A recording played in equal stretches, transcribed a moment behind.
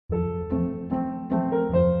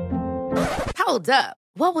Hold up.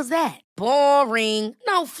 What was that? Boring.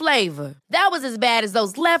 No flavor. That was as bad as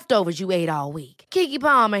those leftovers you ate all week. Keke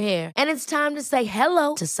Palmer here, and it's time to say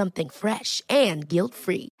hello to something fresh and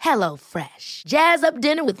guilt-free. Hello Fresh. Jazz up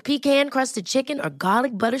dinner with pecan-crusted chicken or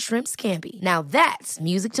garlic butter shrimp scampi. Now that's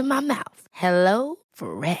music to my mouth. Hello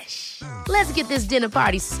Fresh. Let's get this dinner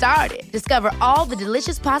party started. Discover all the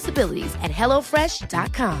delicious possibilities at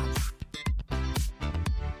hellofresh.com.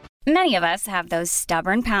 Many of us have those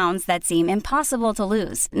stubborn pounds that seem impossible to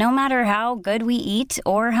lose, no matter how good we eat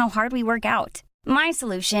or how hard we work out. My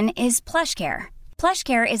solution is PlushCare.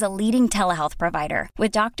 PlushCare is a leading telehealth provider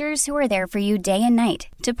with doctors who are there for you day and night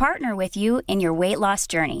to partner with you in your weight loss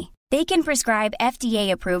journey. They can prescribe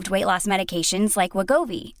FDA-approved weight loss medications like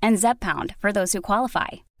Wegovy and Zepbound for those who qualify.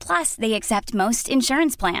 Plus, they accept most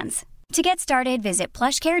insurance plans. To get started, visit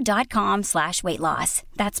plushcare.com/weightloss.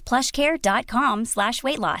 That's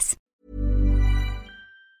plushcare.com/weightloss.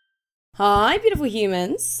 Hi, beautiful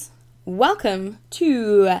humans. Welcome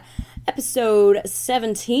to episode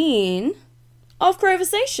 17 of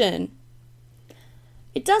Conversation.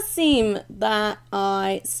 It does seem that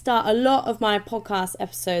I start a lot of my podcast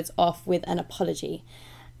episodes off with an apology,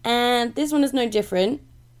 and this one is no different.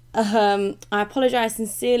 I apologize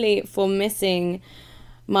sincerely for missing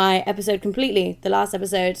my episode completely, the last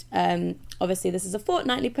episode. Obviously this is a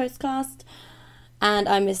fortnightly podcast and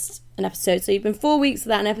I missed an episode, so you've been 4 weeks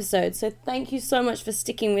without an episode, so thank you so much for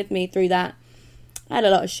sticking with me through that. I had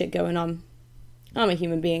a lot of shit going on. I'm a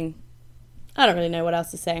human being. I don't really know what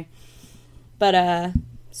else to say, but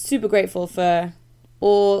super grateful for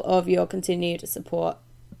all of your continued support.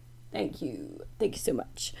 Thank you so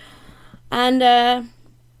much, and I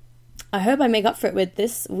hope I make up for it with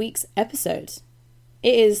this week's episode.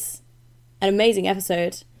 It is an amazing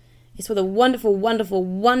episode. It's with a wonderful, wonderful,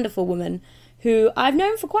 wonderful woman who I've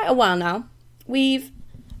known for quite a while now. We've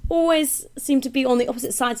always seemed to be on the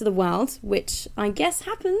opposite sides of the world, which I guess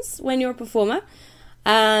happens when you're a performer.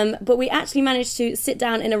 But we actually managed to sit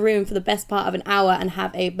down in a room for the best part of an hour and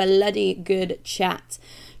have a bloody good chat.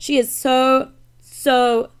 She is so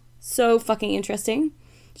fucking interesting.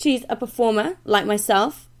 She's a performer like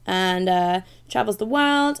myself and travels the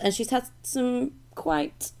world, and she's had some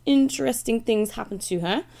quite interesting things happen to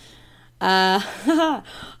her.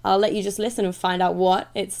 I'll let you just listen and find out what.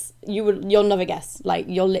 You'll never guess. Like,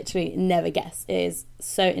 you'll literally never guess. It is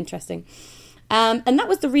so interesting. And that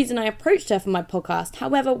was the reason I approached her for my podcast.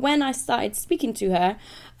 However, when I started speaking to her,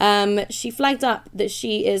 she flagged up that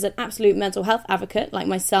she is an absolute mental health advocate like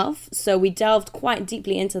myself. So we delved quite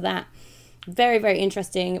deeply into that. Very, very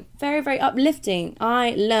interesting. Very, very uplifting.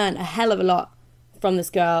 I learned a hell of a lot from this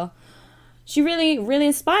girl. She really, really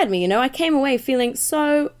inspired me, you know. I came away feeling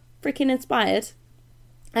so freaking inspired.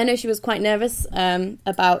 I know she was quite nervous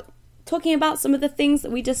about talking about some of the things that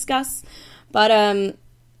we discuss, but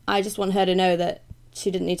I just want her to know that she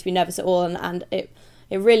didn't need to be nervous at all, and it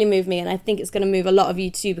really moved me, and I think it's going to move a lot of you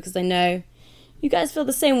too, because I know you guys feel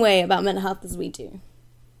the same way about mental health as we do.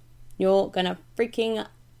 You're going to freaking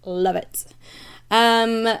love it.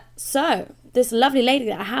 So this lovely lady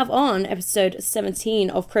that I have on episode 17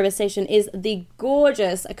 of Conversation is the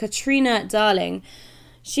gorgeous Katrina Darling.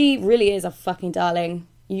 She really is a fucking darling.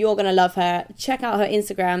 You're going to love her. Check out her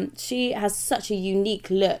Instagram. She has such a unique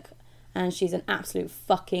look, and she's an absolute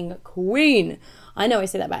fucking queen. I know I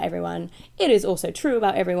say that about everyone. It is also true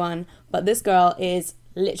about everyone, but this girl is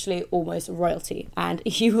literally almost royalty, and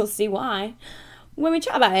you will see why when we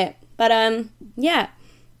chat about it. But yeah,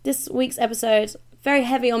 this week's episode, very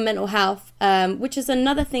heavy on mental health, which is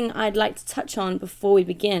another thing I'd like to touch on before we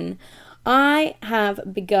begin. I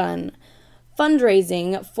have begun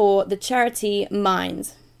fundraising for the charity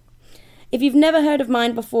Mind. If you've never heard of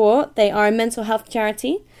Mind before, they are a mental health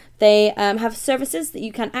charity. They have services that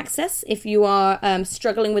you can access if you are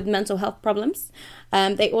struggling with mental health problems.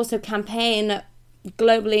 They also campaign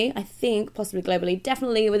globally, I think, possibly globally,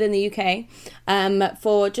 definitely within the UK,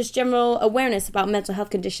 for just general awareness about mental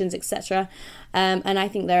health conditions, etc. And I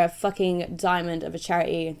think they're a fucking diamond of a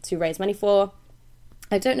charity to raise money for.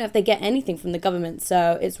 I don't know if they get anything from the government,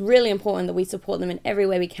 so it's really important that we support them in every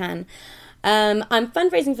way we can. I'm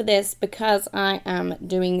fundraising for this because I am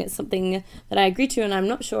doing something that I agreed to, and I'm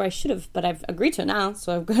not sure I should have, but I've agreed to it now,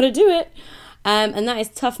 so I've got to do it. And that is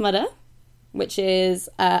Tough Mudder, which is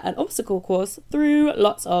an obstacle course through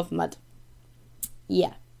lots of mud.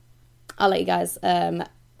 Yeah. I'll let you guys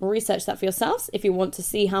research that for yourselves if you want to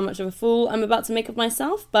see how much of a fool I'm about to make of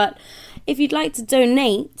myself. But if you'd like to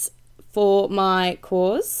donate for my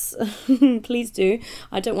cause, please do.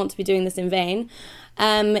 I don't want to be doing this in vain.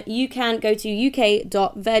 You can go to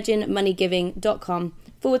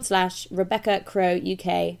uk.virginmoneygiving.com/Rebecca Crow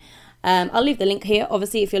UK. I'll leave the link here.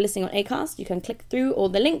 Obviously, if you're listening on Acast, you can click through all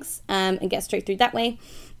the links and get straight through that way.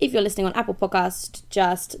 If you're listening on Apple Podcast,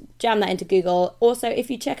 just jam that into Google. Also, if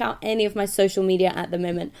you check out any of my social media at the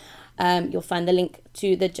moment, you'll find the link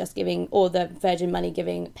to the Just Giving or the Virgin Money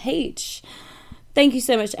Giving page. Thank you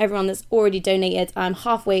so much to everyone that's already donated. I'm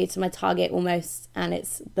halfway to my target almost, and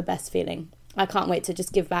it's the best feeling. I can't wait to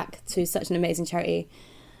just give back to such an amazing charity.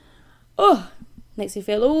 Oh, makes me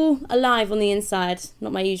feel all alive on the inside,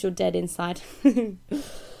 not my usual dead inside.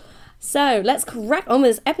 So let's crack on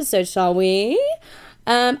with this episode, shall we?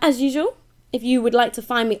 As usual, if you would like to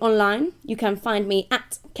find me online, you can find me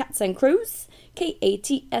at Cats and Crows,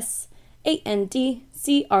 KATSANDCROWS.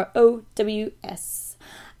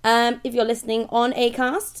 If you're listening on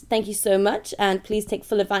Acast, thank you so much, and please take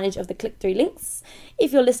full advantage of the click-through links.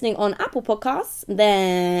 If you're listening on Apple Podcasts,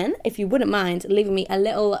 then if you wouldn't mind leaving me a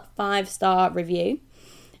little 5-star review,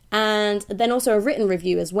 and then also a written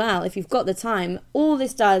review as well, if you've got the time. All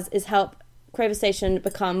this does is help Conversation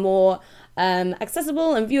become more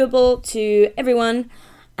accessible and viewable to everyone,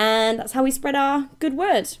 and that's how we spread our good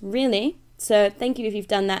word, really. So thank you if you've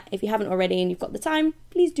done that. If you haven't already and you've got the time,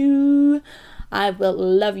 please do. I will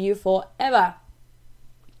love you forever.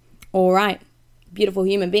 All right, beautiful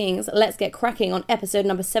human beings, let's get cracking on episode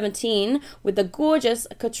number 17 with the gorgeous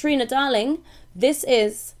Katrina Darling. This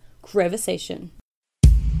is Conversation.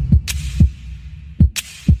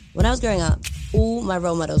 When I was growing up, all my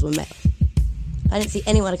role models were male. I didn't see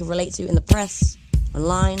anyone I could relate to in the press,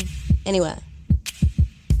 online, anywhere.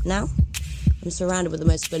 Now, I'm surrounded with the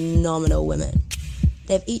most phenomenal women.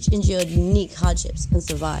 They've each endured unique hardships and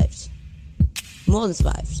survived. More than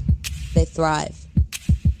survived, they thrive.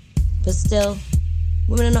 But still,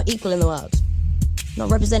 women are not equal in the world, not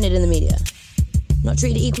represented in the media, not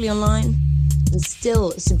treated equally online, and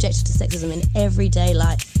still subjected to sexism in everyday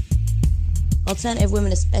life. Alternative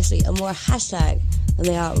women especially are more a hashtag than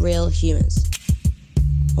they are real humans.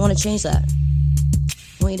 I want to change that.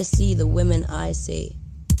 I want you to see the women I see.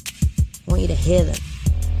 I want you to hear them.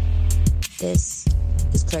 This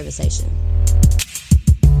is Conversation.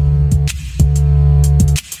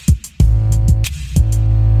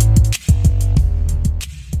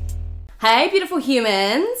 Hey, beautiful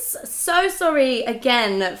humans. So sorry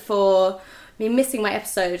again for me missing my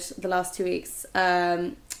episode the last 2 weeks.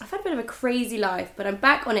 I've had a bit of a crazy life, but I'm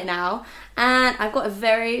back on it now, and I've got a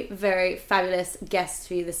very, very fabulous guest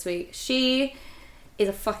for you this week. She is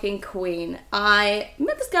a fucking queen. I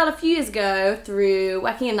met this girl a few years ago through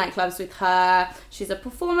working in nightclubs with her. She's a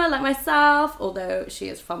performer like myself, although she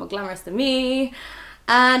is far more glamorous than me,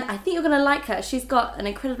 and I think you're going to like her. She's got an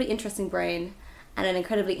incredibly interesting brain and an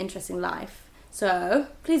incredibly interesting life. So,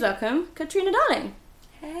 please welcome Katrina Darling.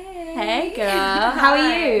 Hey. Hey, girl. How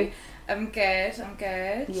are you? I'm good.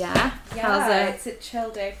 Yeah? Yeah, How's it? it's a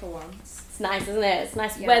chill day for once. It's nice, isn't it? It's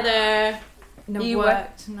nice Yeah. weather. No You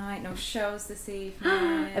work tonight, no shows this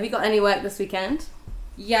evening. Have you got any work this weekend?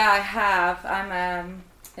 Yeah, I have. I'm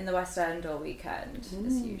in the West End all weekend,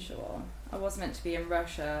 as usual. I was meant to be in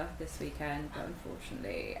Russia this weekend, but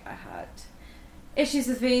unfortunately I had issues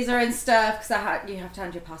with visa and stuff, because you have to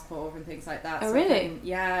hand your passport over and things like that. Oh, so really?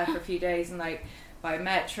 Yeah, for a few days, and like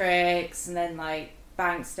biometrics, and then like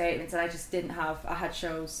bank statements, and I just didn't have. I had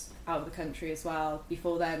shows out of the country as well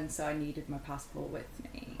before then, so I needed my passport with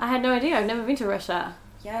me. I had no idea. I've never been to Russia.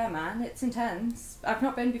 Yeah, man, it's intense. I've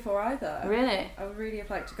not been before either. Really? I would really have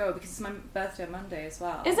liked to go because it's my birthday on Monday as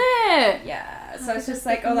well. Is it? Yeah, so Happy it's just birthday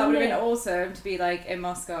like, oh, that would have been Monday. awesome to be like in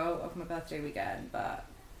Moscow of my birthday weekend, but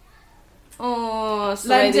Oh,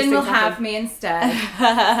 sorry, these London will things have happen. me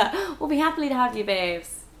instead. We'll be happily to have you,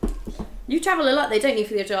 babes. You travel a lot, though, don't you,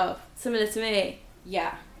 for your job? Similar to me.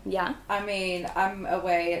 Yeah. Yeah? I mean, I'm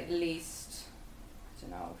away at least, I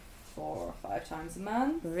don't know, 4 or 5 times a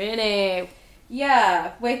month. Really?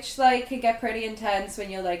 Yeah, which like can get pretty intense when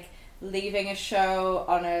you're like leaving a show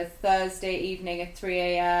on a Thursday evening at 3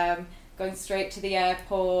 a.m, going straight to the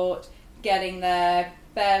airport, getting there,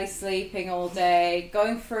 barely sleeping all day,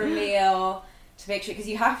 going for a meal to make sure, because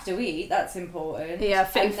you have to eat, that's important. Yeah,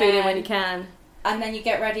 fitting And food in then- when you can. And then you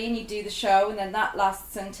get ready and you do the show, and then that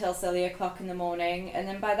lasts until silly o'clock in the morning, and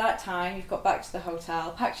then by that time you've got back to the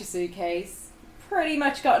hotel, packed your suitcase, pretty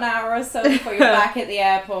much got an hour or so before you're back at the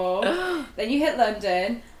airport. Then you hit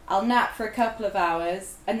London, I'll nap for a couple of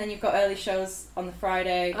hours, and then you've got early shows on the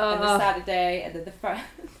Friday and the Saturday, and then the Friday.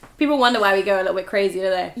 People wonder why we go a little bit crazy, do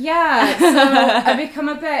they? Yeah, so I become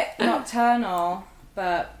a bit nocturnal,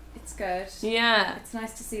 but it's good. Yeah. It's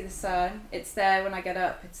nice to see the sun. It's there when I get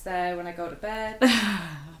up. It's there when I go to bed.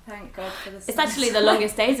 Thank God for the sun. It's actually the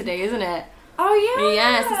longest day today, isn't it? Oh yeah,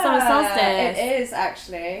 Yeah, it's the summer solstice. It is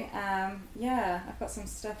actually. Yeah, I've got some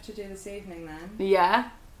stuff to do this evening then. Yeah.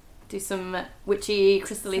 Do some witchy,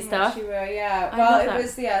 crystally stuff. Witchy, yeah. I Well, love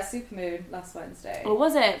it that. was supermoon last Wednesday. Or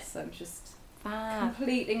was it? So I'm just Fab.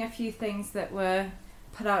 completing a few things that were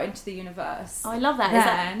put out into the universe. Oh, I love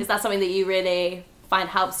that. Is that something that you really find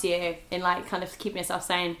helps you in like kind of keeping yourself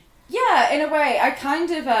sane? Yeah, in a way. I kind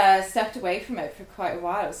of stepped away from it for quite a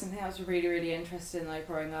while. It was something I was really, really interested in, like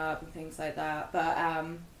growing up and things like that. But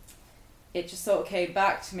it just sort of came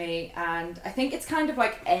back to me, and I think it's kind of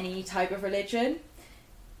like any type of religion.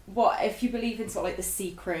 What if you believe in sort of like The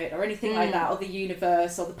Secret or anything like that, or the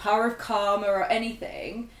universe or the power of karma or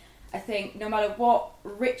anything, I think no matter what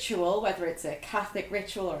ritual, whether it's a Catholic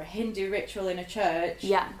ritual or a Hindu ritual in a church,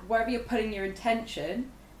 wherever you're putting your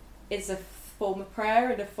intention is a form of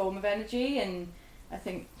prayer and a form of energy. And I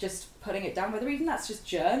think just putting it down, whether even that's just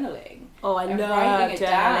journaling. Oh, I and love writing it journaling.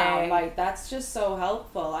 down, like that's just so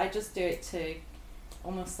helpful. I just do it to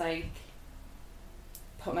almost like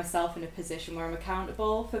put myself in a position where I'm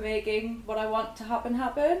accountable for making what I want to happen.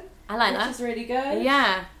 I like that. Which is really good.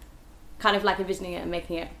 Yeah. Kind of like envisioning it and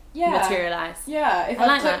making it Yeah. materialise. Yeah, if I I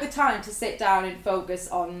like took that. the time to sit down and focus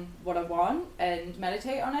on what I want and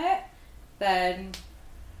meditate on it, then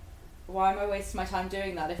why am I wasting my time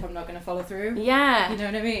doing that if I'm not going to follow through? Yeah. You know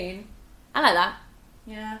what I mean? I like that.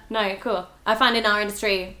 Yeah. No, cool. I find in our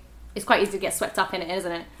industry, it's quite easy to get swept up in it,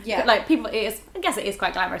 isn't it? Yeah. Like people, I guess it is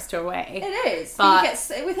quite glamorous to a way. It is. But you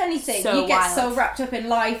get, with anything, so you get wild. so wrapped up in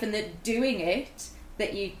life and that doing it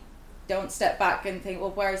that you don't step back and think,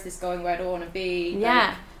 well, where is this going? Where do I want to be? Yeah.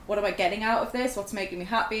 Like, what am I getting out of this? What's making me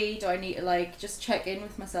happy? Do I need to like just check in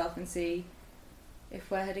with myself and see if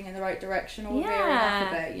we're heading in the right direction or veering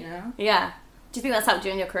off a bit, you know? Yeah. Do you think that's helped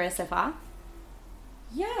you in your career so far?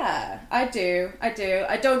 Yeah, I do. I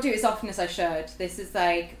don't do it as often as I should. This has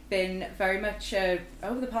like been very much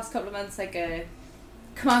over the past couple of months like a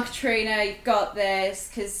come on Katrina, you've got this,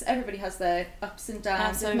 because everybody has their ups and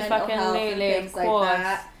downs with mental health and things like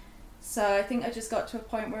that. So I think I just got to a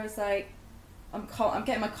point where I was like, I'm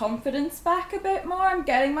getting my confidence back a bit more. I'm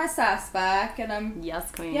getting my sass back, and I'm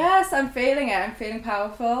I'm feeling it. I'm feeling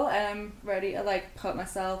powerful, and I'm ready to like put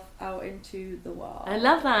myself out into the world. I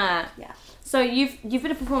love that. Yeah. So you've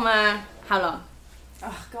been a performer how long?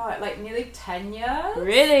 Oh god, like nearly 10 years.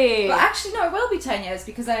 Really? But actually, no, it will be 10 years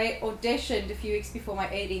because I auditioned a few weeks before my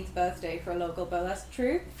 18th birthday for a local burlesque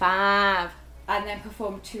troupe, Fab. and then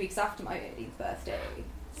performed 2 weeks after my 18th birthday.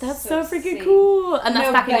 That's so freaking cool. And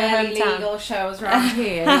that's back in your hometown. Legal shows around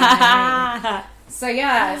here. So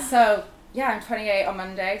I'm 28 on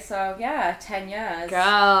Monday. So yeah, 10 years.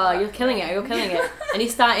 Girl, you're killing it. And you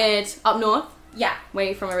started up north? Yeah. Where are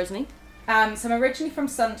you from originally? So I'm originally from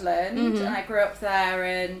Sunderland, and I grew up there,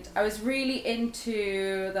 and I was really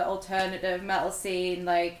into the alternative metal scene.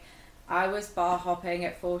 Like, I was bar hopping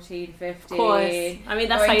at 14, 15. Of course. I mean,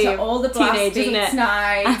 that's going how you to all the blast teenage, isn't beats it?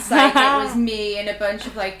 nights. Like, it was me and a bunch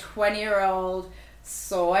of like 20-year-old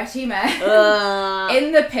sweaty men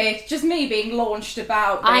in the pit, just me being launched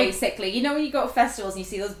about basically. You know when you go to festivals and you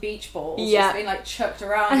see those beach balls just being like chucked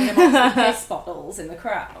around in amongst the piss bottles in the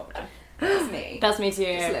crowd? That's me. That's me too.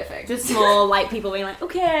 Just living. Just small, like, people being like,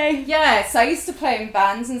 okay. Yeah, so I used to play in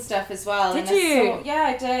bands and stuff as well. Did and you?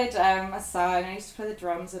 I did. I sang. I used to play the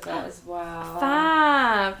drums a bit as well.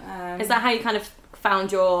 Fab. Is that how you kind of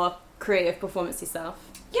found your creative performance yourself?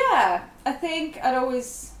 Yeah, I think I'd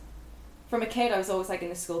always, from a kid, I was always like in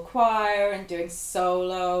the school choir and doing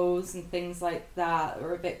solos and things like that that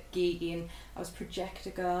were a bit geeky, and I was projector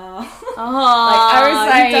girl. Oh, I was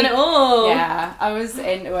like, you've done it all. Yeah, I was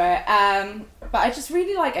into it. But I just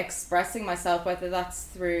really like expressing myself, whether that's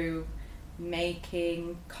through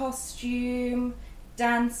making costume,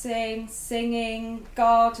 dancing, singing,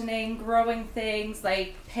 gardening, growing things,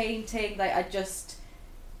 like painting. Like I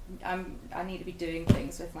need to be doing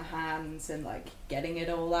things with my hands and like getting it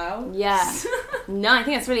all out. Yeah. No, I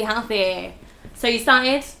think that's really healthy. So you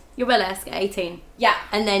started your burlesque at 18. Yeah.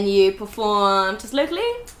 And then you performed just locally?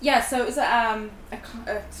 Yeah, so it was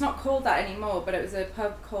it's not called that anymore, but it was a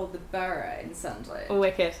pub called the Borough in Sunderland. Oh,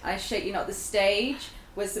 wicked. I shit you not, the stage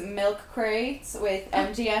was milk crates with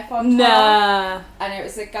MDF on top. Nah. And it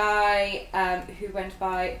was a guy who went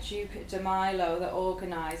by Duke DeMilo that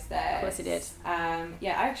organised this. Of course he did.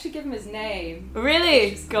 Yeah, I actually give him his name.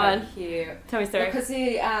 Really? Go on. Cute. Tell me a story. Because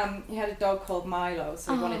he had a dog called Milo,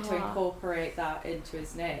 so he wanted to incorporate that into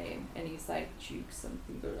his name. And he's like, Duke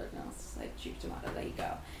something, but I else. It's like Duke DeMilo, there you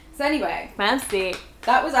go. So anyway. Fancy.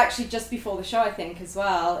 That was actually just before the show, I think, as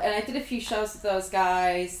well. And I did a few shows with those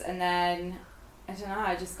guys, and then I don't know,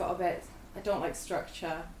 I just got a bit I don't like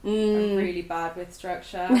structure. I'm really bad with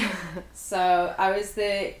structure. So I was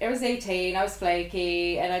 18, I was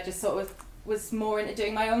flaky, and I just sort of was more into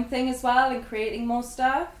doing my own thing as well and creating more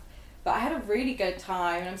stuff. But I had a really good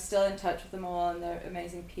time, and I'm still in touch with them all, and they're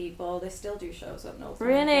amazing people. They still do shows up north.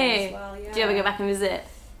 Really? As well, yeah. Do you ever go back and visit?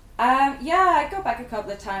 Yeah, I go back a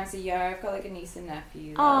couple of times a year. I've got like a niece and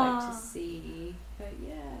nephew that I like to see. But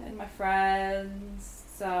yeah, and my friends.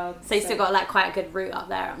 So you still got like quite a good route up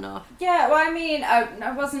there up north. Yeah, well, I mean,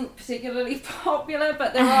 I wasn't particularly popular,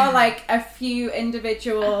 but there are like a few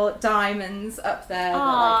individual diamonds up there that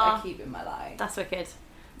like I keep in my life. That's wicked.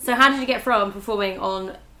 So how did you get from performing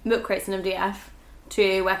on milk crates and MDF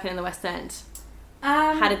to working in the West End?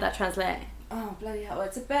 How did that translate? Oh, bloody hell.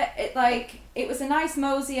 It was a nice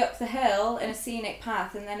mosey up the hill in a scenic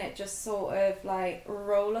path, and then it just sort of like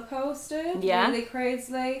roller coastered really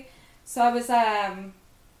crazily. So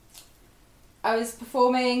I was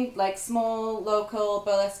performing like small local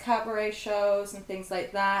burlesque cabaret shows and things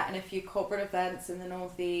like that, and a few corporate events in the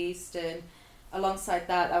Northeast, and alongside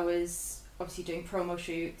that I was obviously doing promo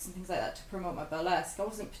shoots and things like that to promote my burlesque. I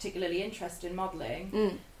wasn't particularly interested in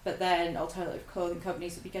modelling, but then alternative clothing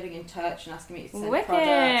companies would be getting in touch and asking me to send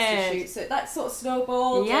products to shoot, so that sort of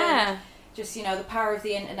snowballed. And just, you know, the power of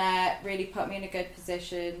the internet really put me in a good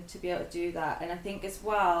position to be able to do that. And I think as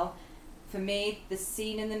well, for me, the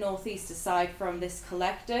scene in the Northeast, aside from this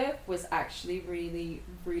collective, was actually really,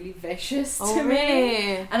 really vicious to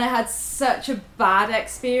me. And I had such a bad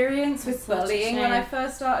experience with bullying when I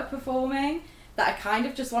first started performing that I kind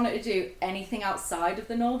of just wanted to do anything outside of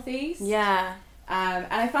the Northeast. Yeah. And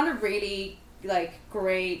I found a really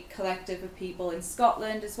great collective of people in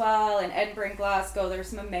Scotland as well, in Edinburgh and Glasgow. There were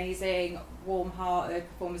some amazing, warm-hearted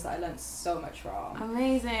performers that I learned so much from.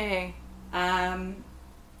 Amazing.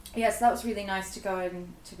 Yeah, so that was really nice to go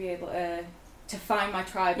and to be able to find my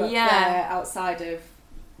tribe up there outside of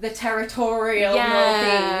the territorial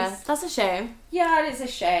Northeast. That's a shame. Yeah, it is a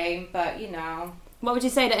shame, but you know. What would you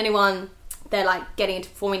say to anyone they're like getting into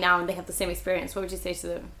performing now and they have the same experience? What would you say to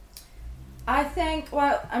them? I think,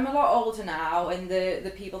 well, I'm a lot older now, and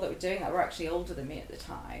the people that were doing that were actually older than me at the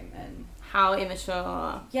time, and how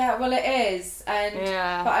immature. Yeah, well, it is, and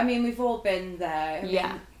but I mean, we've all been there. I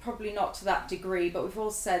mean, probably not to that degree, but we've all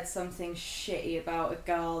said something shitty about a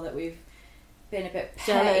girl that we've been a bit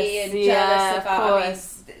petty and jealous about. I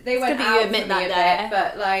mean, they went out for me a bit,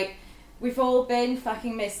 but like, we've all been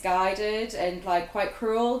fucking misguided and like quite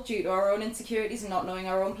cruel due to our own insecurities and not knowing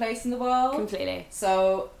our own place in the world. Completely.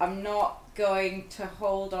 So I'm not going to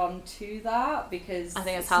hold on to that because I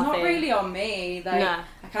think it's not really on me. Like,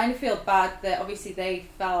 I kind of feel bad that obviously they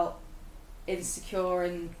felt insecure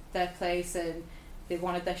in their place and they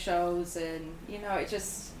wanted their shows, and you know, it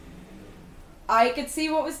just, I could see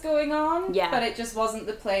what was going on, but it just wasn't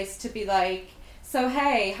the place to be like, so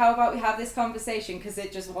hey, how about we have this conversation, because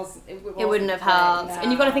it just wasn't, it wouldn't have helped. No. And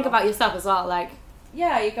you've got to think about yourself as well, like,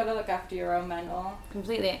 yeah, you've got to look after your own mental.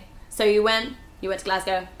 Completely. So you went to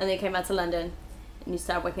Glasgow and then you came back to London and you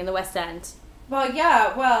started working in the West End.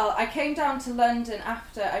 Well, I came down to London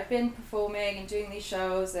after I'd been performing and doing these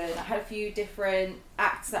shows, and I had a few different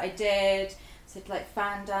acts that I did. So like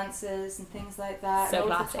fan dances and things like that. So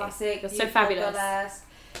and classic. It's so fabulous. Burlesque,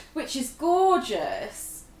 which is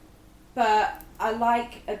gorgeous, but I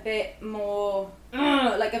like a bit more,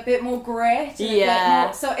 like a bit more grit.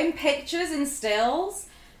 And so in pictures and stills,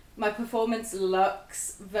 my performance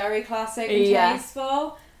looks very classic and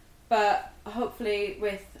tasteful, but hopefully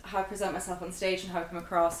with how I present myself on stage and how I come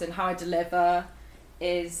across and how I deliver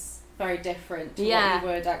is very different to what you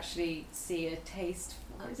would actually see a taste.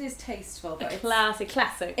 It is tasteful, but it's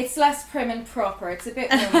classic. It's less prim and proper. It's a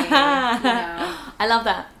bit more me, you know. I love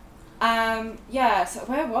that. So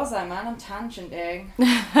where was I, man? I'm tangenting.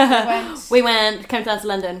 Came down to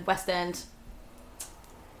London, West End.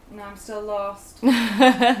 No, I'm still lost.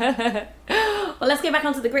 Well, let's get back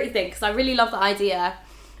onto the gritty thing, because I really love the idea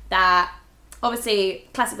that obviously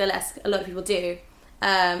classic burlesque, a lot of people do.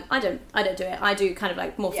 I don't do it. I do kind of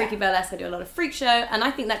like more freaky burlesque. I do a lot of freak show, and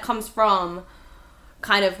I think that comes from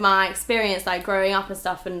kind of my experience, like growing up and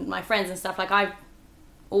stuff, and my friends and stuff. Like, I've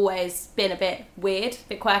always been a bit weird, a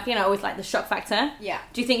bit quirky, and I always like the shock factor. Yeah.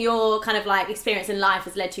 Do you think your kind of like experience in life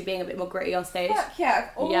has led to you being a bit more gritty on stage? Yeah,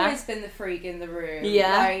 I've always been the freak in the room.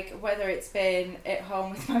 Yeah. Like, whether it's been at home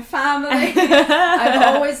with my family,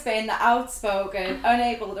 I've always been the outspoken,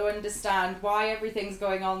 unable to understand why everything's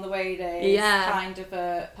going on the way it is, kind of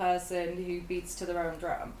a person who beats to their own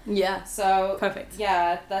drum. Yeah. So, perfect.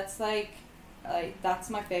 Yeah, that's like that's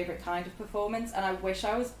my favourite kind of performance, and I wish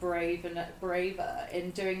I was braver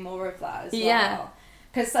in doing more of that as well.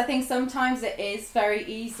 Because I think sometimes it is very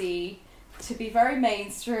easy to be very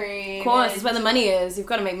mainstream. Of course, it's where the money is. You've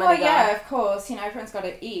got to make money. Well, yeah, of course. You know, everyone's got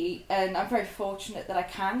to eat, and I'm very fortunate that I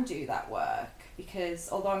can do that work because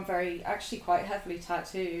although I'm actually quite heavily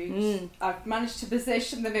tattooed, I've managed to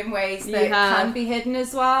position them in ways that can be hidden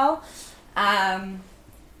as well.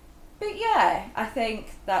 But yeah, I think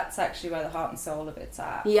that's actually where the heart and soul of it's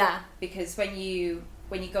at. Yeah. Because when you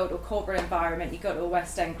go to a corporate environment, you go to a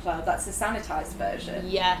West End club, that's the sanitised version.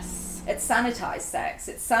 Yes. It's sanitised sex.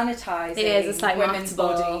 It's sanitising it's like women's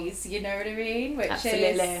marketable. Bodies, you know what I mean? Which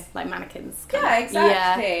Absolutely. is... Like mannequins. Yeah,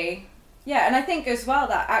 exactly. Yeah, and I think as well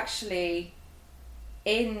that actually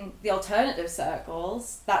in the alternative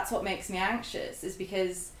circles, that's what makes me anxious, is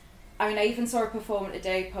because, I mean, I even saw a performer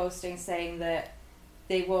today posting saying that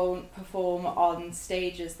they won't perform on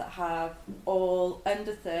stages that have all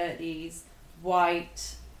under 30s,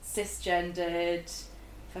 white, cisgendered,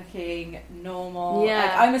 fucking normal. Yeah.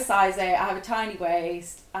 Like, I'm a size 8, I have a tiny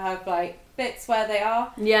waist, I have like bits where they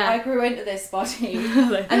are. Yeah. I grew into this body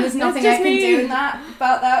and there's nothing I can do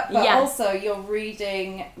about that. But also you're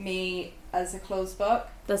reading me as a closed book.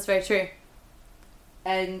 That's very true.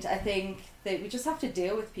 And I think that we just have to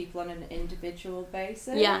deal with people on an individual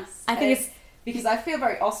basis. Yeah. I think it's because I feel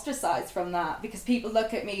very ostracised from that, because people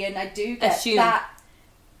look at me and I do get Assume. that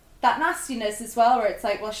nastiness as well, where it's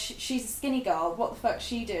like, well, she's a skinny girl, what the fuck's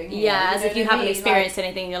she doing here? Yeah, as if you haven't experienced like,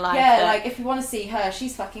 anything in your life. Yeah, like if you want to see her,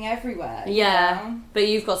 she's fucking everywhere. Yeah, you know? but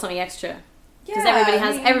you've got something extra. Because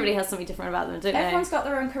Yeah, everybody has something different about them, don't they? Everyone's got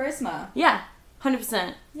their own charisma. Yeah,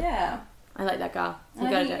 100%. Yeah. I like that girl. And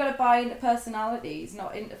I think you've got to buy into personalities,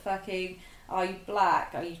 not into fucking, are you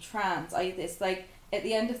black, are you trans, are you this, like, at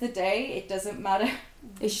the end of the day, it doesn't matter.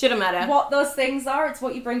 It shouldn't matter what those things are. It's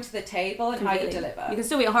what you bring to the table and how you deliver. You can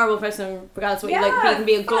still be a horrible person regardless of what you look. You can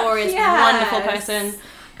be a glorious, wonderful person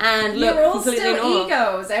and look You're all completely still normal.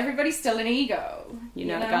 Egos. Everybody's still an ego. You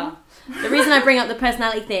know, girl. The reason I bring up the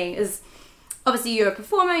personality thing is obviously you're a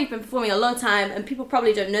performer. You've been performing a long time, and people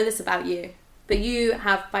probably don't know this about you, but you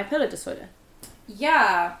have bipolar disorder.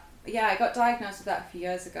 Yeah, I got diagnosed with that a few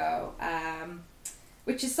years ago.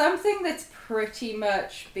 Which is something that's pretty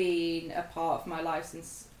much been a part of my life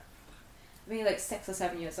since I mean like 6 or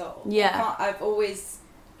 7 years old. Yeah. I've always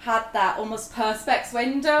had that almost perspex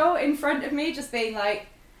window in front of me, just being like,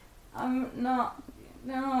 I'm not,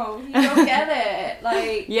 no, you don't get it.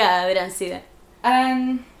 Like, yeah, they don't see that.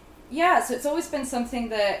 Yeah, so it's always been something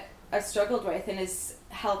that I've struggled with and has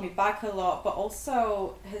held me back a lot, but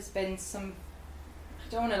also has been some, I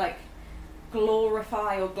don't want to like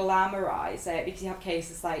glorify or glamorize it, because you have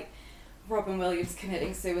cases like Robin Williams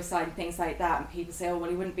committing suicide and things like that, and people say, oh well,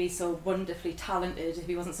 he wouldn't be so wonderfully talented if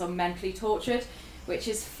he wasn't so mentally tortured, which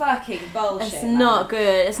is fucking bullshit. It's not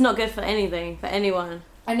good. It's not good for anything, for anyone.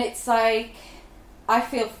 And it's like, I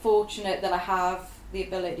feel fortunate that I have the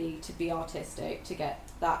ability to be artistic, to get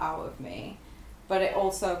that out of me, but it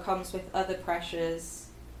also comes with other pressures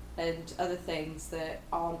and other things that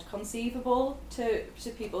aren't conceivable to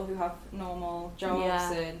people who have normal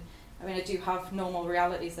jobs. And I mean, I do have normal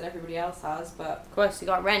realities that everybody else has, but of course you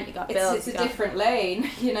got rent, you got bills. It's a different lane,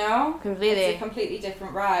 you know. Completely. It's a completely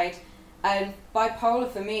different ride. And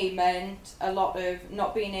bipolar for me meant a lot of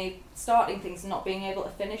starting things and not being able to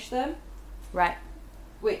finish them. Right.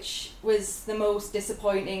 Which was the most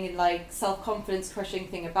disappointing and like self-confidence crushing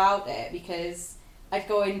thing about it, because I'd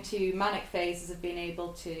go into manic phases of being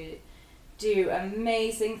able to do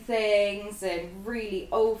amazing things and really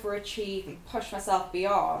overachieve and push myself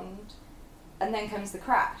beyond, and then comes the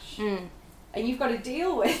crash. And you've got to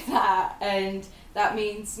deal with that, and that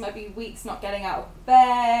means maybe weeks not getting out of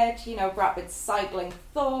bed, you know, rapid cycling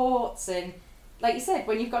thoughts, and like you said,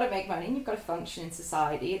 when you've got to make money and you've got to function in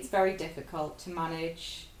society, it's very difficult to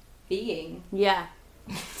manage being. Yeah.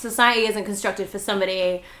 Society isn't constructed for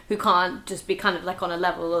somebody who can't just be kind of like on a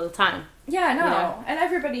level all the time. Yeah, no. You know? And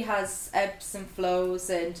everybody has ebbs and flows,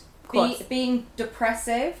 and being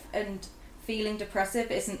depressive and feeling depressive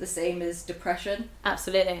isn't the same as depression.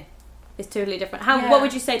 Absolutely. It's totally different. What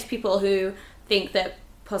would you say to people who think that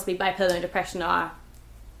possibly bipolar and depression are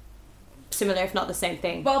similar, if not the same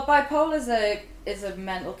thing? Well, bipolar is a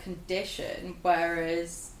mental condition,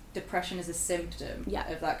 whereas depression is a symptom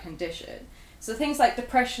of that condition. So things like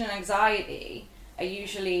depression and anxiety are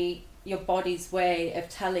usually your body's way of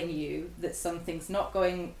telling you that something's not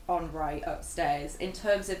going on right upstairs, in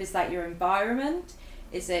terms of, is that your environment?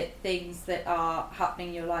 Is it things that are happening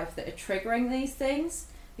in your life that are triggering these things?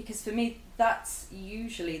 Because for me, that's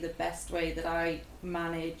usually the best way that I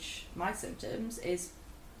manage my symptoms, is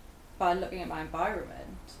by looking at my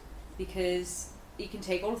environment. Because you can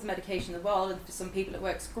take all of the medication in the world, and for some people it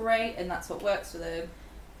works great and that's what works for them,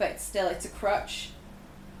 but it's a crutch.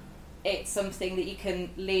 it's something that you can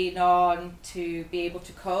lean on to be able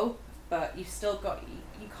to cope, but you've still got,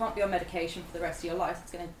 you can't be on medication for the rest of your life.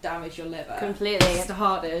 It's going to damage your liver. Completely.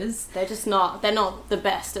 Starters. They're not the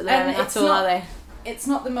best at the moment at all, are they? It's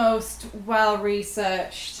not the most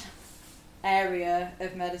well-researched area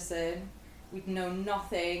of medicine. We know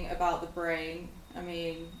nothing about the brain. I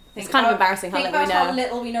mean, it's kind of embarrassing how little we know. How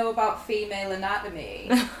little we know about female anatomy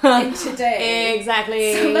in today.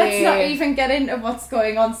 Exactly. So let's not even get into what's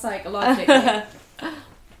going on psychologically.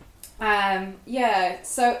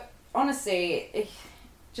 So honestly,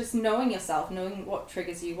 just knowing yourself, knowing what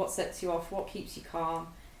triggers you, what sets you off, what keeps you calm,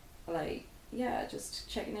 just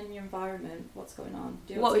checking in your environment, what's going on,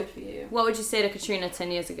 do what's good for you. What would you say to Katrina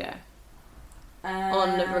 10 years ago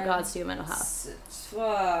on regards to your mental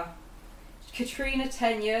health? Katrina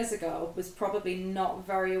 10 years ago was probably not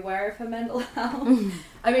very aware of her mental health.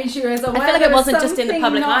 I mean, she was aware. I feel like it wasn't just in the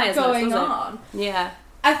public eye as much, going was it? on. Yeah.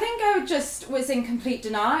 I think I just was in complete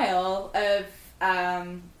denial of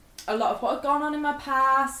a lot of what had gone on in my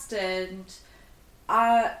past, and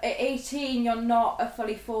at 18 you're not a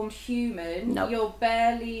fully formed human. Nope.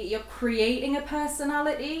 You're creating a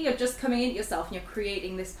personality. You're just coming into yourself and you're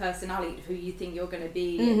creating this personality who you think you're going to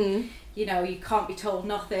be. And, you know, you can't be told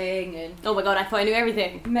nothing. And oh my god, I thought I knew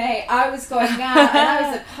everything. Mate, I was going out and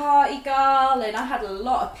I was a party girl and I had a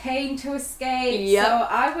lot of pain to escape. Yep. So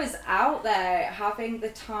I was out there having the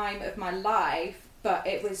time of my life, but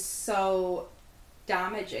it was so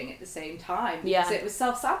damaging at the same time, because it was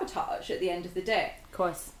self-sabotage at the end of the day. Of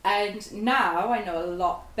course. And now I know a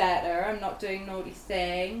lot better. I'm not doing naughty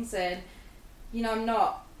things, and you know, I'm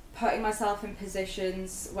not putting myself in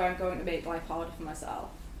positions where I'm going to make life harder for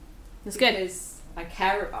myself. That's good, because I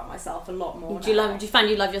care about myself a lot more. Do you find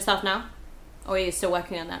you love yourself now, or are you still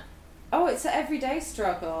working on that? Oh, it's an everyday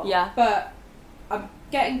struggle. Yeah. But I'm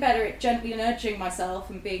getting better at gently nudging myself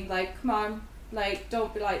and being like, come on, like,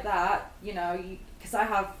 don't be like that, you know, because I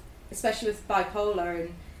have, especially with bipolar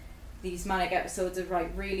and these manic episodes of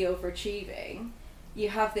like really overachieving, you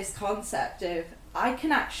have this concept of I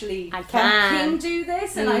can fucking do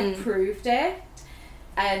this, and I've proved it,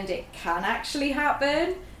 and it can actually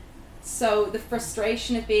happen. So the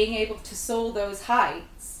frustration of being able to soar those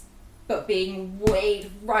heights, but being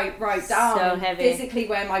weighed right down, so heavy, physically,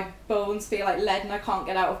 where my bones feel like lead and I can't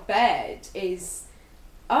get out of bed, is,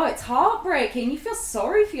 oh, it's heartbreaking. You feel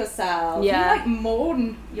sorry for yourself. Yeah. You like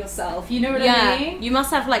mourn yourself. You know what I mean? You must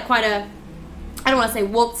have like quite a, I don't want to say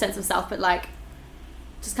warped sense of self, but like,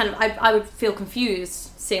 just kind of, I would feel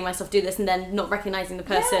confused seeing myself do this and then not recognizing the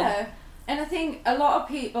person. Yeah. And I think a lot of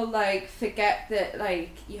people like forget that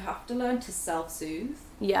like you have to learn to self-soothe.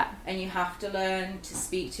 Yeah. And you have to learn to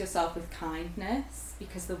speak to yourself with kindness,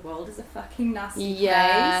 because the world is a fucking nasty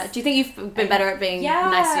place. Do you think you've been better at being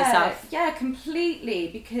nice to yourself? Yeah, completely.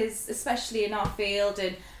 Because especially in our field,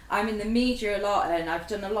 and I'm in the media a lot, and I've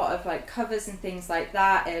done a lot of like covers and things like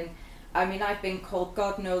that, and I mean, I've been called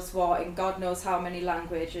God knows what in God knows how many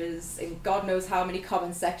languages, in God knows how many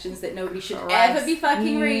comment sections that nobody should ever be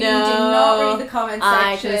fucking reading. No, do not read the comment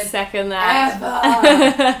section. I can second that.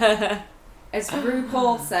 Ever. As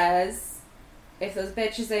RuPaul says, if those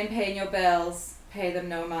bitches ain't paying your bills, pay them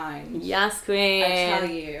no mind. Yes, queen. I tell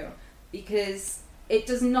you. Because it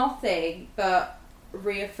does nothing but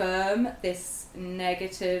reaffirm this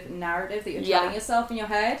negative narrative that you're telling yourself in your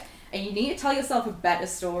head. And you need to tell yourself a better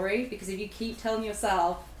story, because if you keep telling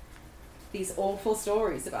yourself these awful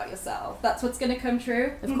stories about yourself, that's what's going to come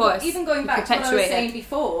true. Of course. Even going back to what I was saying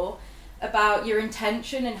before about your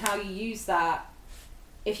intention and how you use that,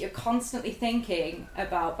 if you're constantly thinking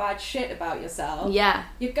about bad shit about yourself,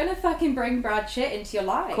 you're going to fucking bring bad shit into your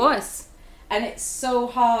life. Of course. And it's so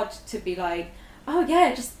hard to be like, oh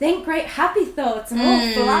yeah, just think great happy thoughts and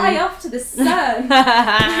we'll fly off to the sun.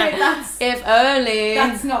 If only.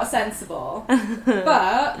 That's not sensible.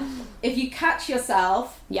 But if you catch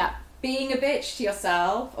yourself being a bitch to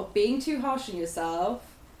yourself or being too harsh on yourself,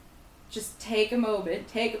 just take a moment,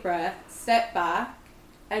 take a breath, step back,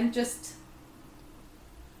 and just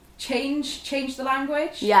change the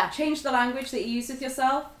language. Change the language that you use with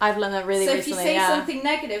yourself. I've learned that really recently. So if you say something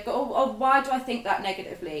negative, go, oh, why do I think that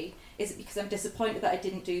negatively? Is it because I'm disappointed that I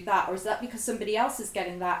didn't do that? Or is that because somebody else is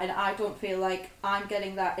getting that and I don't feel like I'm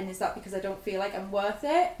getting that? And is that because I don't feel like I'm worth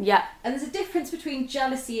it? Yeah. And there's a difference between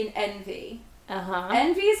jealousy and envy.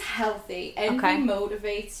 Envy is healthy. Envy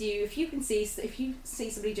motivates you. If you see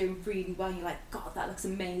somebody doing really well, you're like, God, that looks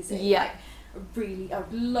amazing. Yeah. Like, I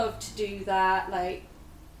would love to do that. Like,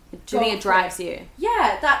 do you think it drives you?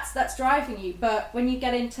 Yeah, that's driving you. But when you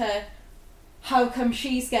get into how come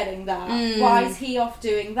she's getting that? Why is he off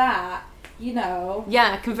doing that? you know,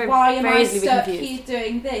 why am I stuck stuck here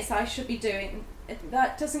doing this? I should be doing...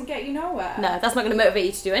 That doesn't get you nowhere. No, that's not going to motivate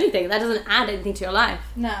you to do anything. That doesn't add anything to your life.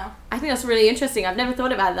 No. I think that's really interesting. I've never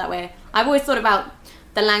thought about it that way. I've always thought about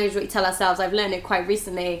the language we tell ourselves. I've learned it quite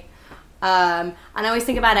recently. And I always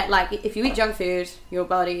think about it like, if you eat junk food, your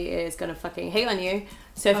body is going to fucking hate on you.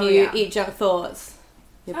 So if you eat junk thoughts,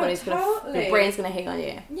 your brain's going to hate on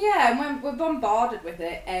you. Yeah, and when we're bombarded with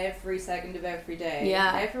it every second of every day.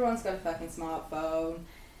 Yeah. Everyone's got a fucking smartphone.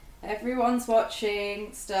 Everyone's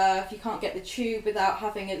watching stuff. You can't get the tube without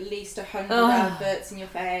having at least 100 adverts in your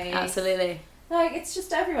face. Absolutely. Like, it's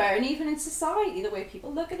just everywhere. And even in society, the way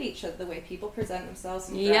people look at each other, the way people present themselves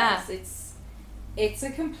and dress, it's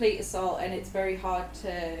a complete assault, and it's very hard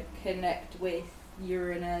to connect with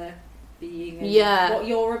your inner being and what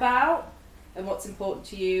you're about and what's important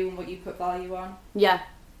to you and what you put value on. Yeah,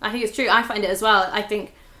 I think it's true. I find it as well. I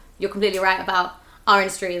think you're completely right about our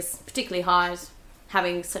industry is particularly hard,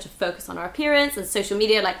 having such a focus on our appearance and social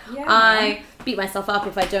media. Like, I beat myself up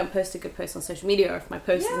if I don't post a good post on social media, or if my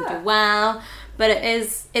post doesn't do well. But it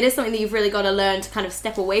is something that you've really got to learn to kind of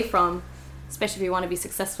step away from, especially if you want to be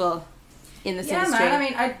successful in this industry. Yeah, man. I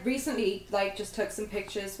mean, I recently just took some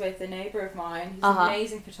pictures with a neighbour of mine. He's an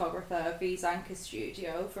amazing photographer, V's Anchor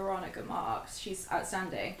Studio, Veronica Marks. She's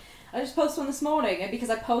outstanding. I just posted one this morning, and because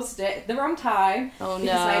I posted it at the wrong time, because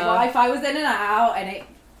my Wi-Fi was in and out, and it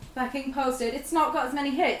fucking posted. It's not got as many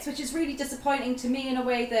hits, which is really disappointing to me in a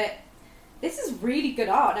way that this is really good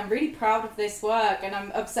art, and I'm really proud of this work, and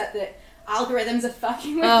I'm upset that algorithms are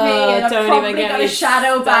fucking with me, and I've probably got a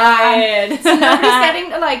shadow ban. So nobody's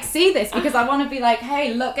getting to see this, because I want to be like,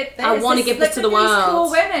 hey, look at this. I want to give this to the world. These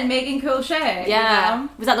cool women making cool shit. Yeah. You know?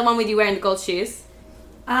 Was that the one with you wearing the gold shoes?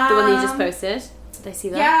 The one that you just posted? Did I see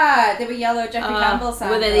that? Yeah, they were yellow Jeffrey Campbell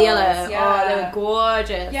sandals. Were they the yellow? Yeah. Oh, they were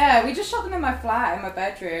gorgeous. Yeah, we just shot them in my flat, in my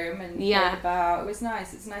bedroom, and played about. It was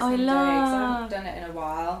nice. It's a nice little day, because I haven't done it in a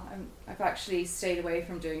while. I've actually stayed away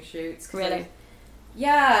from doing shoots. Really?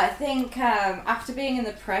 I think after being in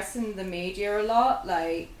the press and the media a lot,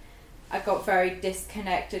 I got very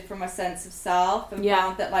disconnected from my sense of self, and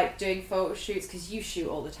found that doing photo shoots, because you shoot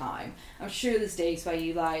all the time, I'm sure there's days where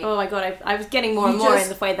you oh my god, I was getting more and more in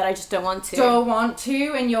the way that I just don't want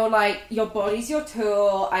to, and you're your body's your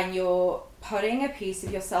tool, and you're putting a piece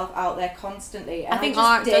of yourself out there constantly, and I think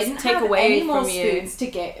art didn't take away any more spoons to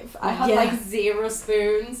give. I had 0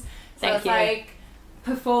 spoons, so it's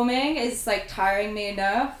performing is tiring me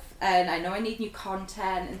enough, and I know I need new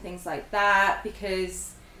content and things like that,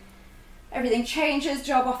 because everything changes,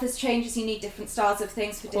 job offers changes, you need different styles of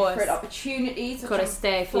things for different opportunities. Got to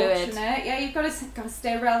stay fluid. Yeah, you've got to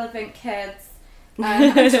stay relevant, kids.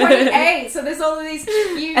 I'm 28, so there's all of these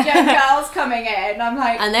cute young girls coming in. I'm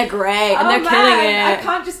and they're great, and they're killing it. I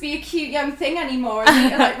can't just be a cute young thing anymore. I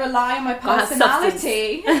need to rely on my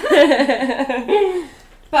personality.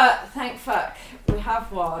 But thank fuck we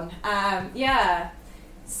have one.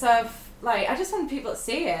 So I just want people to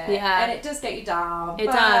see it. Yeah. And it does get you down. It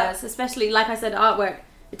does. Especially, like I said, artwork,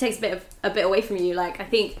 it takes a bit away from you. I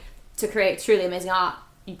think to create truly amazing art,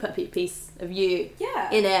 you put a piece of you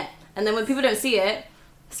in it. And then when people don't see it,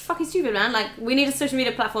 it's fucking stupid, man. We need a social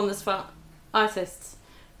media platform that's for artists,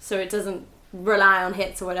 so it doesn't rely on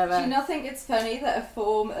hits or whatever. Do you not think it's funny that a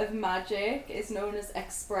form of magic is known as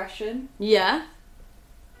expression? Yeah.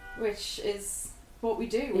 Which is what we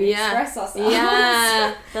do. We express ourselves.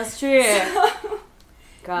 Yeah, that's true.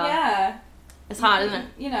 God. Yeah. It's hard, isn't it?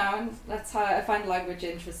 And that's how I find language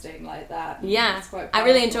interesting like that. Yeah. It's quite I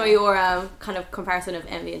really enjoy your kind of comparison of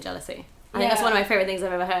envy and jealousy. I think that's one of my favourite things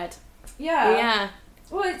I've ever heard. Yeah. Yeah.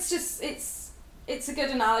 Well, it's a good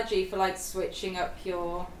analogy for switching up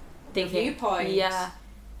your viewpoint. Yeah.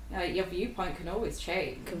 Your viewpoint can always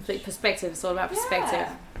change. Complete perspective. It's all about perspective.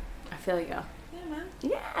 Yeah. I feel you. Yeah, man.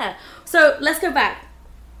 Yeah. So let's go back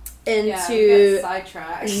into... Yeah,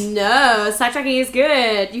 sidetrack. No, sidetracking is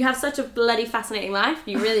good. You have such a bloody fascinating life.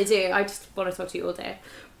 You really do. I just want to talk to you all day.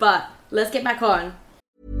 But let's get back on.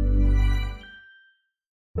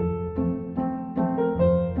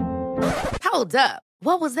 Hold up.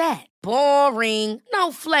 What was that? Boring.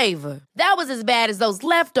 No flavor. That was as bad as those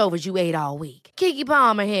leftovers you ate all week. Keke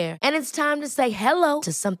Palmer here, and it's time to say hello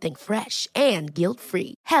to something fresh and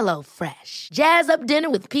guilt-free. Hello Fresh. Jazz up dinner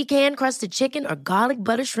with pecan-crusted chicken or garlic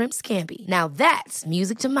butter shrimp scampi. Now that's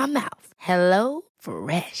music to my mouth. Hello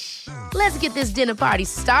Fresh. Let's get this dinner party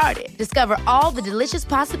started. Discover all the delicious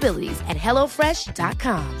possibilities at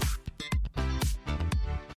hellofresh.com.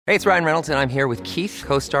 Hey, it's Ryan Reynolds, and I'm here with Keith,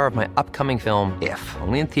 co-star of my upcoming film, If,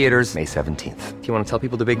 only in theaters May 17th. Do you want to tell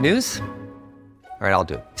people the big news? All right, I'll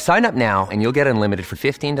do it. Sign up now and you'll get unlimited for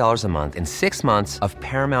 $15 a month and 6 months of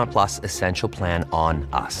Paramount Plus Essential Plan on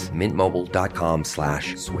us.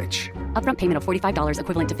 MintMobile.com/switch. Upfront payment of $45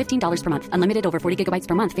 equivalent to $15 per month. Unlimited over 40 gigabytes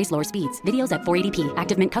per month. Face lower speeds. Videos at 480p.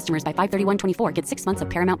 Active Mint customers by 531.24 get 6 months of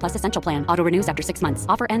Paramount Plus Essential Plan. Auto renews after 6 months.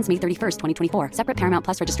 Offer ends May 31st, 2024. Separate Paramount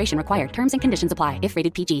Plus registration required. Terms and conditions apply if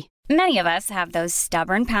rated PG. Many of us have those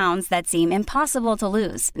stubborn pounds that seem impossible to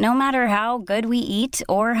lose, no matter how good we eat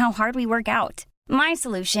or how hard we work out. My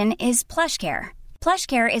solution is PlushCare.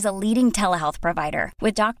 PlushCare is a leading telehealth provider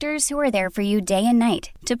with doctors who are there for you day and night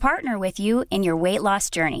to partner with you in your weight loss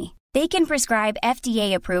journey. They can prescribe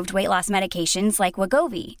FDA-approved weight loss medications like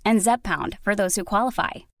Wegovy and Zepbound for those who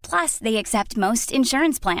qualify. Plus, they accept most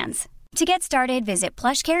insurance plans. To get started, visit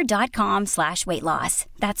plushcare.com/weightloss.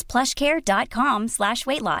 That's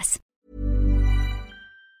plushcare.com/weightloss.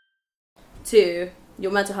 To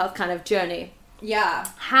your mental health kind of journey. Yeah.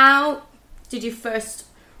 How did you first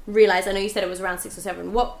realize? I know you said it was around 6 or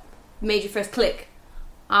 7. What made you first click?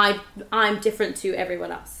 I'm different to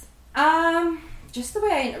everyone else. Just the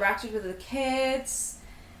way I interacted with the kids,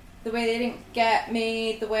 the way they didn't get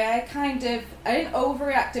me, the way I didn't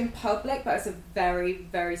overreact in public, but I was a very,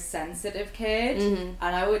 very sensitive kid, and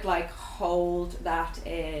I would like hold that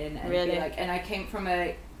in and be like, and I came from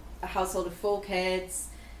a household of 4 kids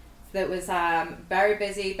that was very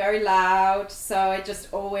busy, very loud, so I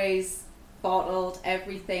just always bottled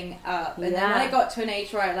everything up. And then when I got to an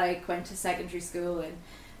age where I like went to secondary school and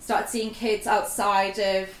started seeing kids outside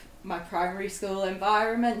of my primary school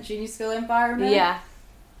environment, junior school environment,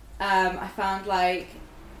 I found like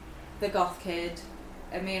the goth kid,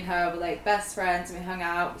 and me and her were like best friends, and we hung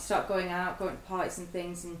out, we started going out, going to parties and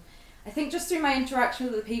things, and I think just through my interaction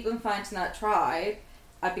with the people and finding that tribe,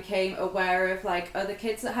 I became aware of like other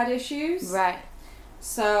kids that had issues. Right.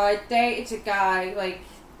 So I dated a guy, like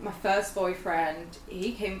my first boyfriend,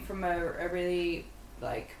 he came from a really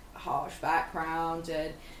like harsh background,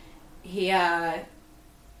 and he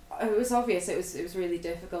it was obvious it was really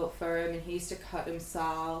difficult for him, and he used to cut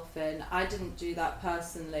himself, and I didn't do that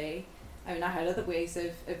personally. I mean, I had other ways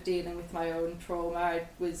of dealing with my own trauma. I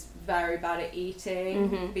was very bad at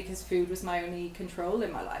eating because food was my only control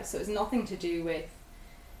in my life, so it was nothing to do with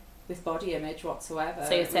body image whatsoever.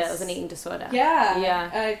 So you'd say that was an eating disorder?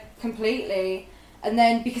 Yeah, completely. And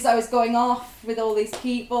then because I was going off with all these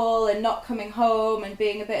people and not coming home and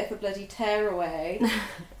being a bit of a bloody tearaway,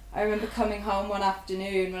 I remember coming home one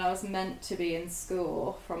afternoon when I was meant to be in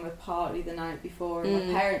school from a party the night before, and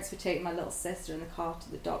my parents were taking my little sister in the car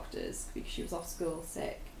to the doctors because she was off school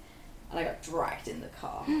sick, and I got dragged in the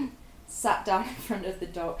car, sat down in front of the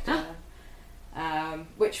doctor,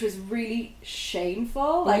 which was really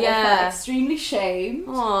shameful. Like I felt extremely shamed.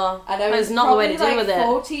 Aww, and I was not the way to deal with it.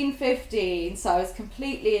 14, 15, so I was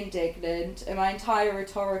completely indignant, and my entire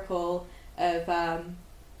rhetorical of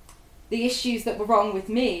the issues that were wrong with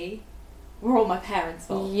me were all my parents'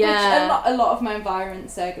 fault. Yeah. Which a lot of my environment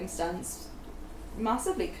and circumstance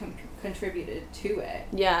massively contributed to it.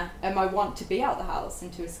 Yeah. And my want to be out the house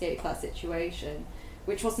and to escape that situation,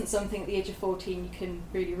 which wasn't something at the age of 14 you can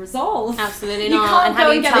really resolve. Absolutely not. You can't and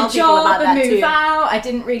go and get a job and move too? out. I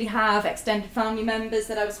didn't really have extended family members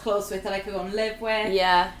that I was close with that I could go and live with.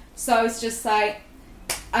 Yeah. So I was just like,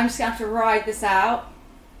 I'm just going to have to ride this out.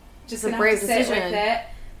 Just going to have to sit with it.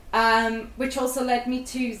 Which also led me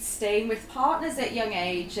to staying with partners at a young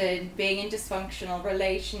age and being in dysfunctional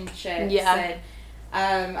relationships. Yeah.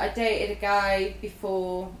 And I dated a guy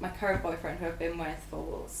before my current boyfriend, who I've been with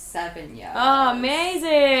for 7 years. Oh,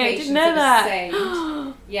 amazing! Didn't know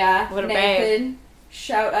that. Yeah. What a Nathan. Babe.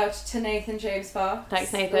 Shout out to Nathan James Fox.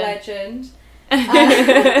 Thanks, Nathan. Legend.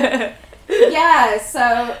 Yeah.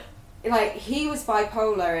 So, like, he was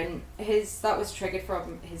bipolar, and that was triggered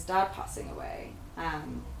from his dad passing away.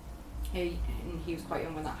 He was quite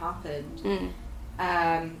young when that happened.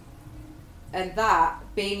 And that,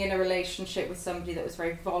 being in a relationship with somebody that was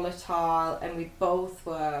very volatile, and we both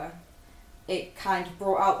were, it kind of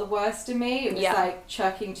brought out the worst in me. It was like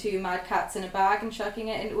chucking 2 mad cats in a bag and chucking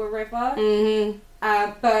it into a river.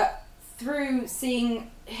 But through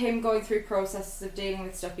seeing him going through processes of dealing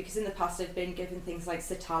with stuff, because in the past I'd been given things like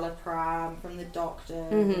citalopram from the doctor,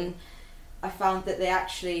 and I found that they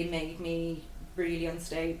actually made me really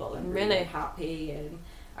unstable and really unhappy. And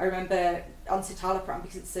I remember on citalopram,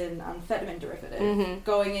 because it's an amphetamine derivative,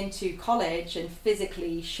 going into college and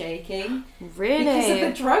physically shaking because of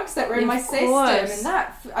the drugs that were in my system, and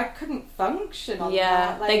that I couldn't function on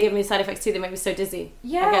that. Like, they give me side effects too. They make me so dizzy.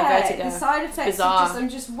 Yeah, I get vertigo. the side effects are I'm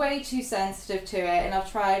just way too sensitive to it, and I've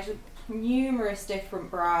tried numerous different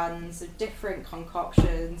brands of different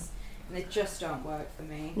concoctions, and they just don't work for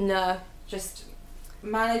me. No. Just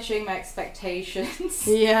managing my expectations,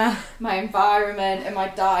 my environment, and my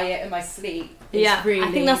diet and my sleep is really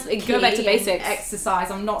I think that's go back to basics. Exercise,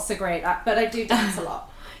 I'm not so great at, but I do dance a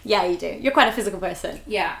lot. Yeah, you do. You're quite a physical person.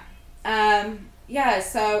 Yeah.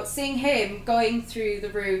 So seeing him going through the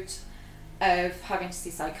route of having to see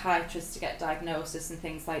psychiatrists to get diagnosis and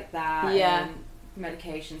things like that, and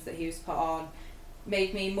medications that he was put on,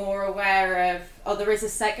 made me more aware of, there is a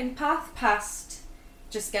second path past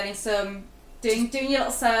just getting some, doing your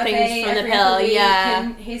little survey from the every pill, other week, yeah.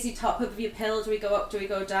 and here's your top of your pill, do we go up, do we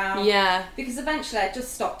go down? Yeah. Because eventually I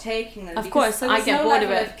just stopped taking them. Of course, there was I get no bored of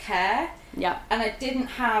level it. of care. Yeah. And I didn't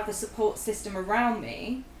have a support system around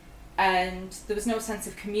me, and there was no sense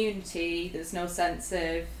of community, there was no sense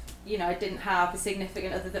of, I didn't have a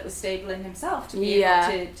significant other that was stable in himself to be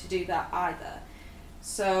able to do that either.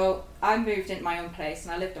 So I moved into my own place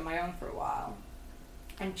and I lived on my own for a while.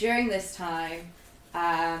 And during this time,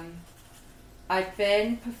 I've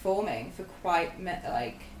been performing for quite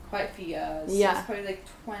a few years. Yeah. So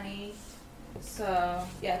it's probably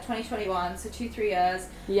 2021, so 2-3 years.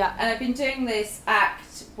 Yeah. And I've been doing this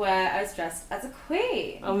act where I was dressed as a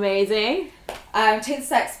queen. Amazing. To the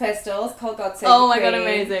Sex Pistols, called God Save Oh the my Queen. God,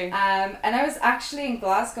 amazing. And I was actually in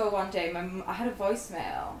Glasgow one day. I had a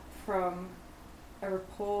voicemail from a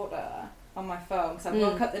reporter on my phone, because I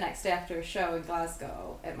woke up the next day after a show in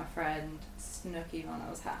Glasgow at my friend Snooky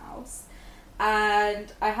Mono's house,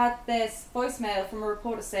 and I had this voicemail from a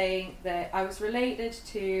reporter saying that I was related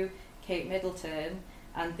to Kate Middleton,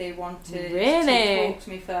 and they wanted to talk to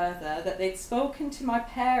me further, that they'd spoken to my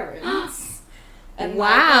parents. And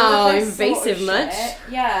wow, all of this invasive sort of much? shit.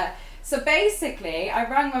 Yeah. So basically, I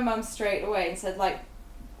rang my mum straight away and said,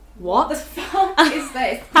 what the fuck is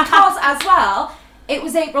this? Because, as well, it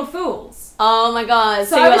was April Fool's. Oh my God.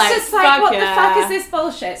 So I was just like, what the fuck is this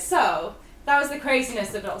bullshit? So, that was the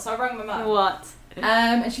craziness of it all. So I rang my mum. What?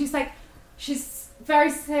 And she was like, she's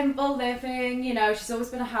very simple living, she's always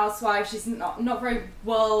been a housewife, she's not very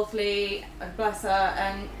worldly, bless her,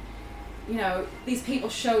 and, these people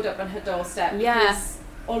showed up on her doorstep. Yeah. Because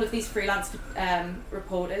all of these freelance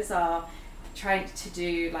reporters are trying to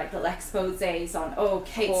do, little exposés on,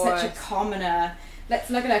 Kate's such a commoner, let's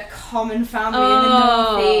look at her common family in the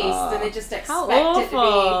Northeast, and they just expect it to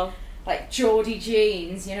be like Geordie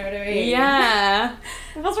jeans, you know what I mean? Yeah.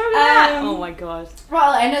 What's wrong with that? Oh my God.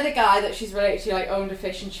 Well, another guy that she's related to owned a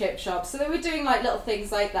fish and chip shop, so they were doing little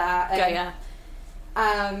things like that.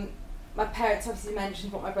 And, my parents obviously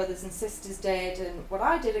mentioned what my brothers and sisters did, and what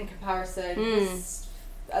I did in comparison was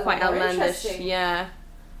a quite lot more outlandish. interesting. Yeah.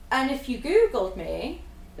 And if you Googled me,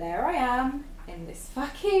 there I am in this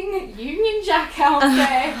fucking Union Jack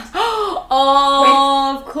outfit.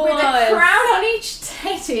 Of course. With a crown on each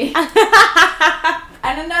titty.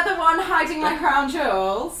 And another one hiding my crown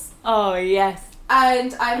jewels. Oh, yes.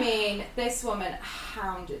 And, this woman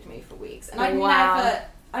hounded me for weeks. And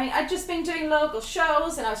I'd just been doing local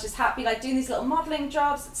shows, and I was just happy, doing these little modelling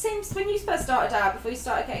jobs. It seems when you first started out, before you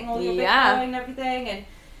started getting all your Bitcoin and everything, and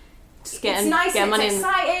it's nice, and it's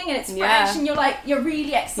exciting, and it's fresh, and you're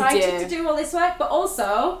really excited to do all this work, but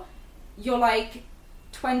also, you're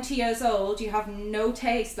 20 years old, you have no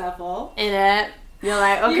taste level. In it. You're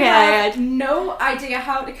like, okay. You have no idea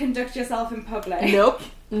how to conduct yourself in public. Nope.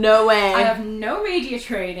 No way. I have no media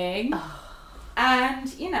training. And,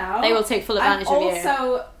 they will take full advantage of you. I'm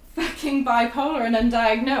also fucking bipolar and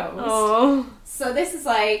undiagnosed. Oh. So this is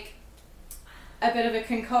a bit of a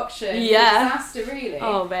concoction. Disaster, really.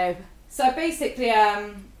 Oh, babe. So I basically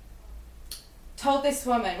told this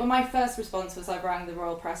woman, my first response was I rang the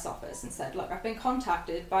Royal Press Office and said, look, I've been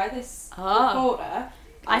contacted by this reporter.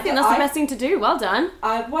 I think that's the best thing to do. Well done.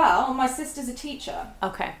 My sister's a teacher.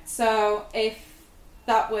 Okay. So if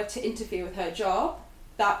that were to interfere with her job,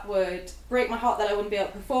 that would break my heart that I wouldn't be able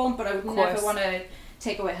to perform, but I would never want to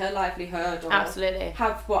take away her livelihood or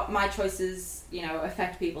have what my choices,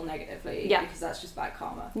 affect people negatively. Yeah. Because that's just bad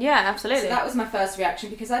karma. Yeah, absolutely. So that was my first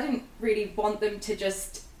reaction, because I didn't really want them to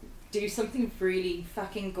just do something really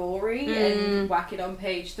fucking gory and whack it on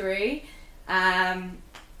page 3. So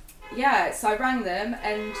I rang them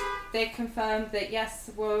and they confirmed that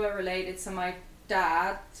yes, we're related. So my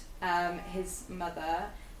dad, his mother,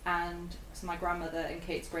 and so my grandmother and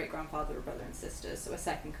Kate's great-grandfather were brother and sister, so a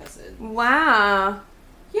second cousin. Wow.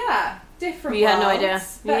 Yeah, different You had no worlds, idea.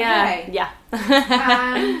 But hey.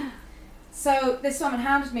 Yeah. So this woman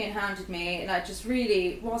hounded me, and I just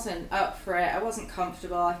really wasn't up for it. I wasn't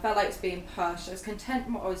comfortable. I felt like I was being pushed. I was content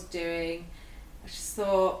in what I was doing. I just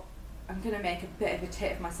thought, I'm going to make a bit of a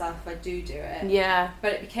tit of myself if I do it. Yeah.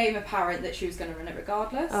 But it became apparent that she was going to run it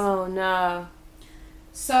regardless. Oh, no.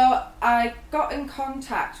 So I got in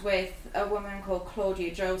contact with a woman called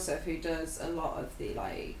Claudia Joseph, who does a lot of the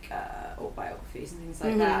autobiographies and things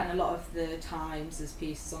like that, and a lot of the Times'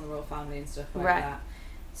 pieces on the royal family and stuff like that.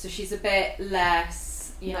 So she's a bit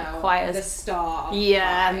less, not quite as the star.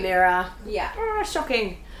 Yeah, vibe. Mirror. Yeah. Oh,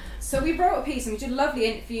 shocking. So we wrote a piece and we did a lovely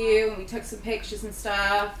interview and we took some pictures and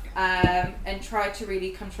stuff, and tried to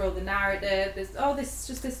really control the narrative. This is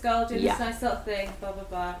just this girl doing this nice little thing, blah blah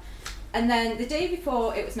blah. And then the day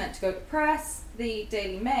before it was meant to go to press, the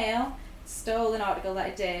Daily Mail stole an article that I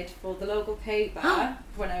did for the local paper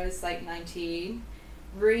when I was like 19,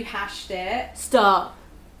 rehashed it. Stop.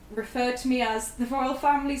 Referred to me as the royal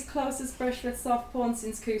family's closest brush with soft porn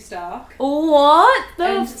since Kustark. What the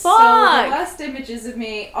and fuck? So the worst images of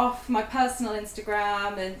me off my personal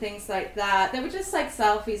Instagram and things like that. They were just like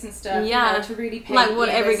selfies and stuff, to really paint like what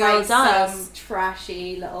every girl does. Some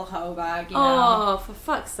trashy little hoe bag, you know. Oh, for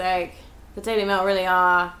fuck's sake. The Daily Mail really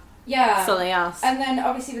are something else. And then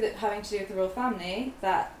obviously with it having to do with the royal family,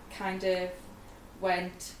 that kind of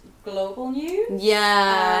went global news.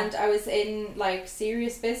 Yeah. And I was in like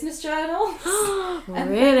serious business journals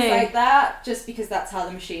and really? things like that, just because that's how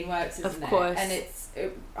the machine works, isn't it? Of course. And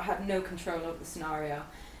I had no control over the scenario.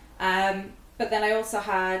 But then I also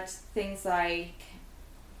had things like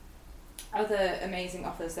other amazing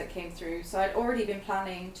offers that came through. So I'd already been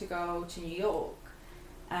planning to go to New York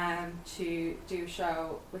to do a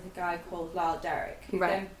show with a guy called Lyle Derrick, who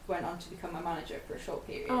then went on to become my manager for a short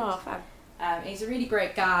period. Oh, fab. He's a really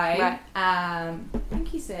great guy. I think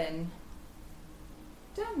he's in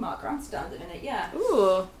Denmark or Amsterdam at the minute,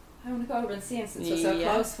 Ooh. I want to go over and see him since we're so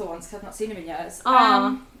close for once, because I've not seen him in years.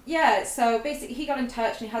 So basically he got in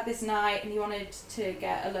touch and he had this night and he wanted to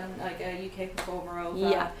get a UK performer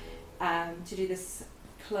over to do this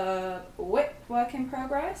club whip work in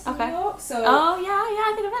progress in New York. So I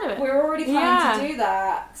think I've heard of it. we were already planning to do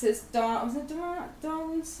that. So it's Don's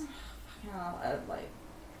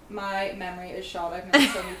my memory is shot. I've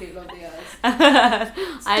met so many people over the years. I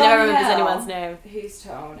don't remember if there's anyone's name. Who's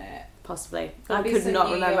to own it? Possibly. There'll I could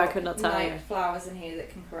not remember. York I could not tell you. Flowers in here that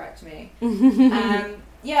can correct me. So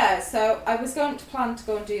I was going to plan to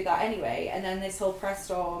go and do that anyway, and then this whole press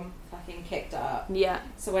storm fucking kicked up. Yeah.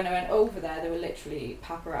 So when I went over there, there were literally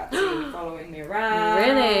paparazzi following me around.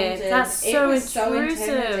 Really? That's so intrusive. So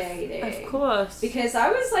intimidating. Of course. Because I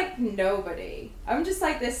was like nobody. I'm just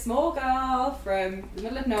like this small girl from the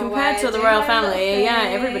middle of nowhere. Compared to the royal family,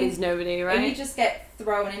 everybody's nobody, right? And you just get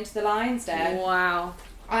thrown into the lion's den. Wow.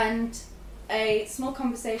 And a small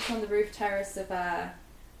conversation on the roof terrace of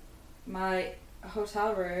my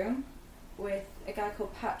hotel room with a guy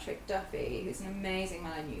called Patrick Duffy, who's an amazing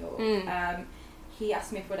man in New York. He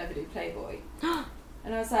asked me if I would ever do Playboy.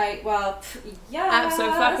 And I was like, well, yeah.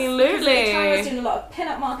 Absolutely. Because at the time I was doing a lot of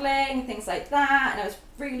pin-up modelling and things like that, and I was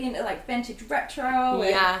really into like vintage retro.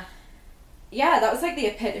 Yeah, that was like the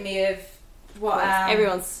epitome of what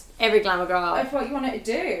every glamour girl. Of what you wanted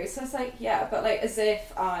to do. So I was like, yeah, but like as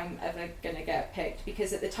if I'm ever gonna get picked,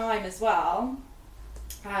 because at the time as well,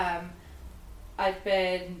 I've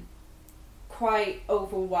been quite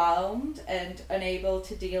overwhelmed and unable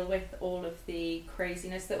to deal with all of the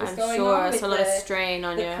craziness that was going on. It's a lot of strain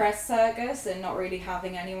on the press circus and not really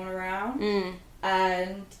having anyone around.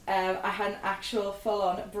 And I had an actual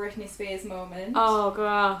full-on Britney Spears moment. Oh,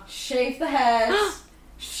 girl. Shaved the head.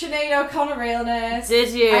 Sinead O'Connor realness. Did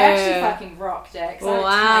you? I actually fucking rocked it, because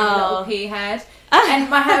I had a tiny little pea head. And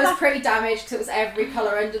my hair was pretty damaged because it was every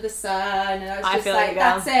colour under the sun. And I was just like,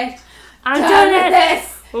 that's it. I'm done with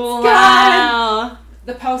this. Wow.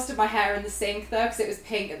 The post of my hair in the sink though, because it was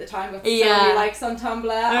pink at the time, with so many likes on Tumblr.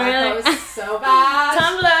 I thought it was so bad.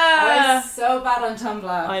 Tumblr. I was so bad on Tumblr.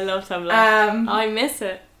 I love Tumblr. I miss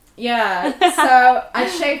it. Yeah. So I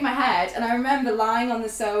shaved my head, and I remember lying on the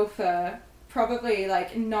sofa, probably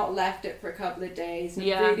like not left it for a couple of days, in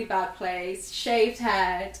a really bad place, shaved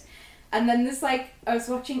head, and then this like I was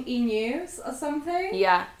watching E! News or something.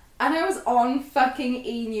 Yeah. And I was on fucking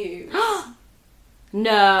E! News.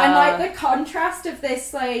 No. And like the contrast of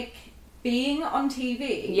this like being on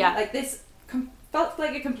TV, like this felt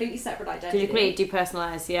like a completely separate identity. Did you completely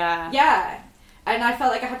depersonalise? Yeah. And I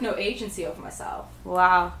felt like I had no agency over myself.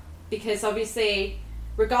 Wow. Because obviously,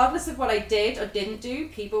 regardless of what I did or didn't do,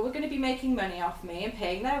 people were going to be making money off me and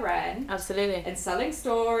paying their rent. Absolutely. And selling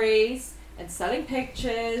stories and selling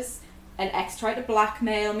pictures. An ex tried to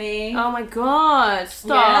blackmail me. Oh my god, stop.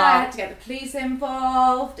 Yeah, I had to get the police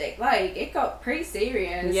involved. It got pretty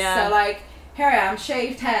serious. Yeah. So like, here I am,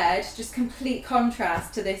 shaved head, just complete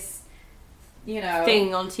contrast to this,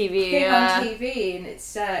 thing on TV. On TV, and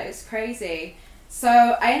it's crazy. So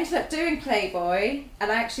I ended up doing Playboy,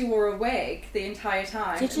 and I actually wore a wig the entire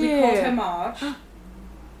time. Did We you? called her Marge. Of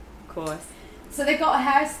course. So they got a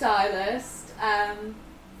hairstylist,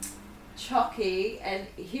 Chucky, and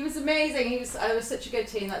he was amazing. I was such a good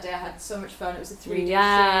team that day. I had so much fun. It was a 3D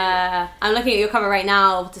shoot. I'm looking at your cover right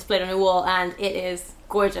now, displayed on your wall, and it is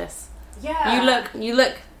gorgeous. Yeah. You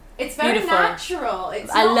look. It's very beautiful. natural.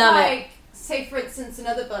 It's I not love like, it. say for instance,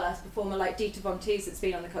 another burlesque performer like Dita Von Teese that's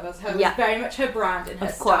been on the covers. Her Yeah. was very much her brand and her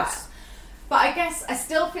Of style. course. But I guess I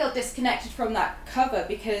still feel disconnected from that cover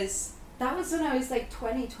because that was when I was like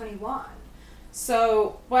 20, 21.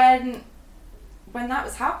 So when that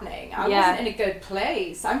was happening, I wasn't in a good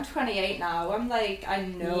place. I'm 28 now. I'm like, I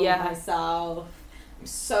know myself. I'm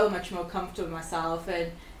so much more comfortable with myself,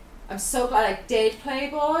 and I'm so glad I did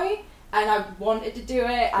Playboy. And I wanted to do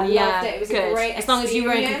it. I loved it. It was a great experience. As long as you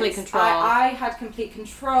were in complete control. I had complete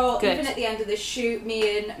control. Good. Even at the end of the shoot,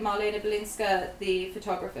 me and Marlena Belinska, the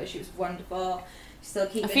photographer, she was wonderful. Still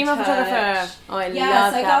keep in touch. A female photographer. Oh, I love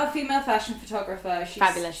Yes, I that. got a female fashion photographer. She's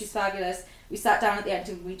Fabulous. She's fabulous. We sat down at the end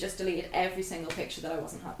and we just deleted every single picture that I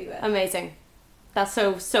wasn't happy with. Amazing. That's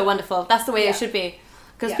so wonderful. That's the way it should be.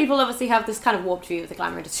 Because people obviously have this kind of warped view of the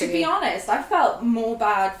glamour industry. To be honest, I felt more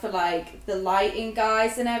bad for like the lighting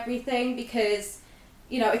guys and everything because,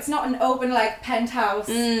 you know, it's not an open like penthouse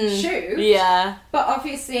shoot. Yeah. But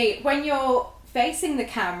obviously, when you're facing the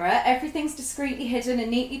camera, everything's discreetly hidden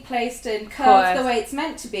and neatly placed and curved the way it's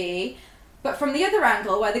meant to be. But from the other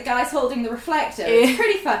angle, where the guy's holding the reflector, it's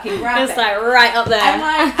pretty fucking graphic. It's like right up there. And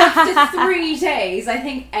like after 3 days, I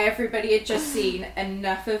think everybody had just seen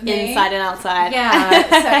enough of me, inside and outside. Yeah,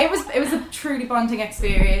 so it was a truly bonding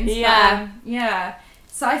experience. Yeah, yeah.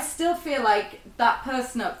 So I still feel like that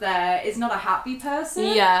person up there is not a happy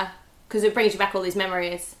person. Yeah, because it brings you back all these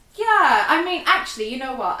memories. Yeah, I mean, actually, you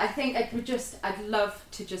know what? I think I'd love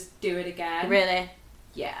to just do it again. Really?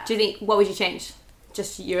 Yeah. Do you think, what would you change?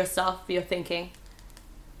 Just yourself, your thinking?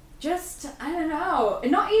 Just, I don't know.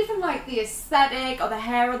 Not even like the aesthetic or the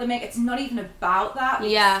hair or the makeup. It's not even about that.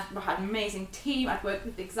 Yeah. I had an amazing team. I'd worked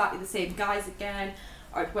with exactly the same guys again.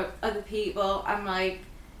 Or I'd worked with other people. I'm like,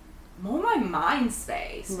 more my mind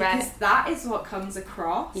space. Right. Because that is what comes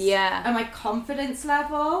across. Yeah. And my confidence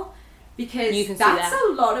level. Because you can that's see that.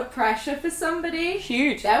 a lot of pressure for somebody.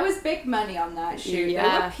 Huge. There was big money on that shoot. Yeah.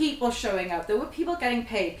 There were people showing up. There were people getting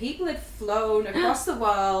paid. People had flown across the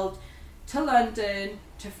world to London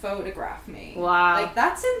to photograph me. Wow. Like,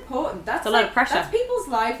 that's important. That's a lot of pressure. That's people's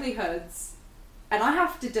livelihoods. And I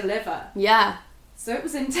have to deliver. Yeah. So it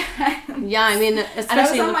was intense. Yeah, I mean, especially and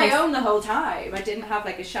I was on my own the whole time. I didn't have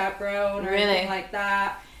like a chaperone or anything like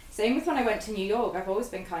that. Same with when I went to New York. I've always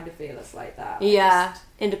been kind of fearless like that. Yeah,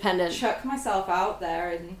 independent. Chuck myself out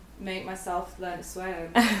there and make myself learn to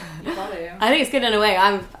swim. You got to. I think it's good in a way.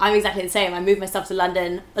 I'm exactly the same. I moved myself to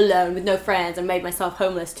London alone with no friends and made myself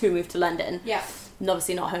homeless to move to London. Yeah. And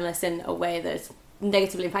obviously not homeless in a way that's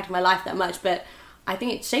negatively impacted my life that much, but I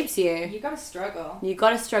think it shapes you. You got to struggle. You got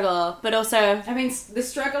to struggle, but also... I mean, the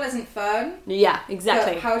struggle isn't fun. Yeah,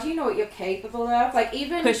 exactly. But how do you know what you're capable of? Like,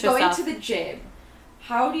 even Push going yourself. to the gym,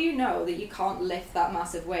 how do you know that you can't lift that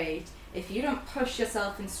massive weight if you don't push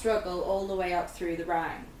yourself and struggle all the way up through the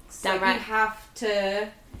ranks? Damn like, right. You have to...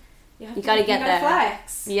 You gotta get there.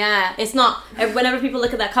 Flex. Yeah, it's not... Whenever people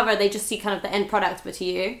look at that cover, they just see kind of the end product, but to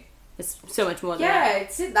you, it's so much more than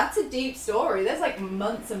that. Yeah, that's a deep story. There's like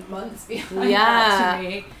months and months behind that to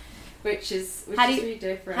me, which is really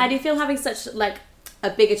different. How do you feel having such like a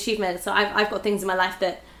big achievement? So I've got things in my life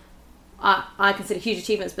that I consider huge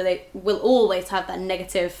achievements, but they will always have that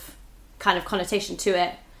negative kind of connotation to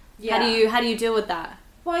it. Yeah. How do you deal with that?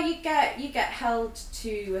 Well, you get held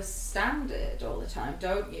to a standard all the time,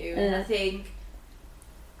 don't you? And I think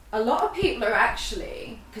a lot of people are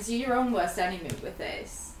actually, because you're your own worst enemy with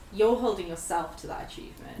this, you're holding yourself to that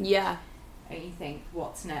achievement. Yeah. And you think,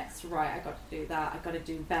 what's next? Right, I got to do that. I got to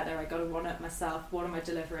do better. I got to one up myself. What am I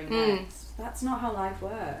delivering next? That's not how life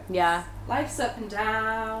works. Yeah. Life's up and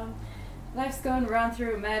down. Life's going around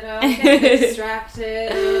through a meadow, getting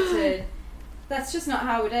distracted, and that's just not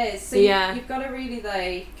how it is. So you've got to really,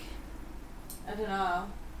 like, I don't know,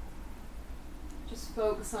 just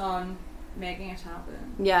focus on making it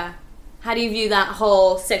happen. Yeah. How do you view that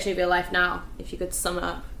whole section of your life now, if you could sum it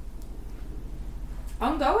up?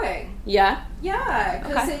 Ongoing. Yeah? Yeah,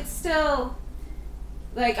 because it's still...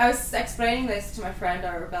 Like, I was explaining this to my friend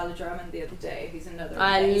Arabella Drummond the other day, who's another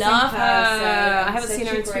amazing love her. person. I haven't seen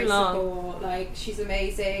her in too long. Support. Like, she's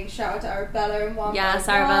amazing. Shout out to Arabella and one. Yes,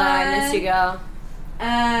 Arabella, I miss you, girl.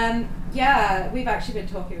 Yeah, we've actually been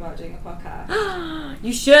talking about doing a podcast.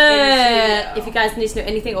 You should. If you guys need to know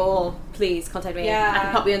anything at all, please contact me. Yeah. I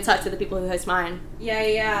can pop you in touch with the people who host mine.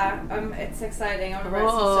 Yeah. It's exciting. I'm writing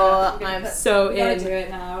some stuff. I'm so in. Gotta do it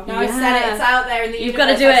now. Now I've said it. It's out there in the You've universe.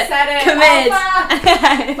 got to do it. Said it. Commit.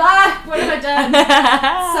 Oh, fuck. What have I done?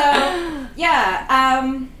 So yeah.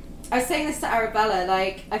 I was saying this to Arabella.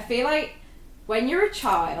 Like, I feel like when you're a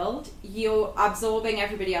child, you're absorbing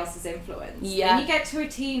everybody else's influence. Yeah. Then you get to a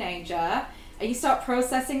teenager and you start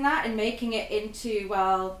processing that and making it into,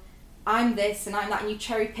 well, I'm this and I'm that, and you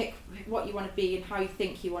cherry pick what you want to be and how you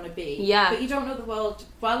think you want to be. Yeah. But you don't know the world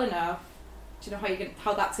well enough to know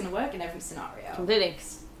how that's going to work in every scenario. Completely.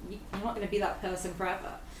 You're not going to be that person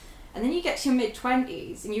forever. And then you get to your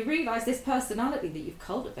mid-20s and you realise this personality that you've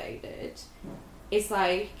cultivated is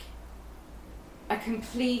like a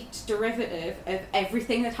complete derivative of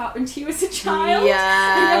everything that happened to you as a child.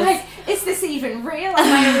 Yes. And you're like, is this even real? Am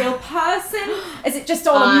I a real person? Is it just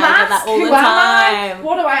all a I get that mask? all Who the am I? time.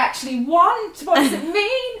 What do I actually want? What does it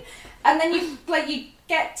mean? And then you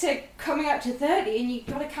get to coming up to 30 and you've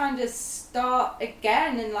got to kind of start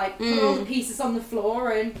again and like put all the pieces on the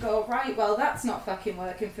floor and go, right, well, that's not fucking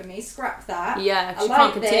working for me. Scrap that. Yeah, I you like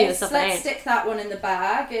can't continue this. the stuff Let's stick that one in the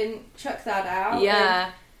bag and chuck that out. Yeah.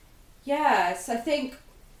 And yes, I think.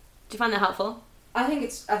 Do you find that helpful? I think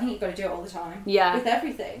you've got to do it all the time. Yeah. With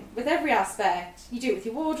everything, with every aspect. You do it with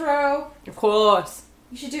your wardrobe. Of course.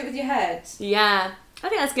 You should do it with your head. Yeah. I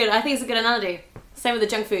think that's good. I think it's a good analogy. Same with the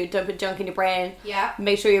junk food. Don't put junk in your brain. Yeah.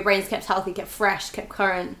 Make sure your brain's kept healthy, kept fresh, kept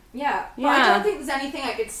current. Yeah. But I don't think there's anything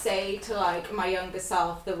I could say to like my younger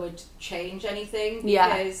self that would change anything.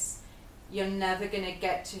 Because you're never gonna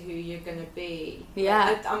get to who you're gonna be.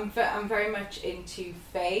 Yeah. I'm very much into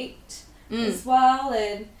fate as well,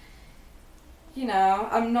 and you know,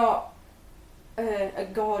 I'm not a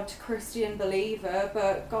God Christian believer,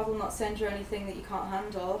 but God will not send you anything that you can't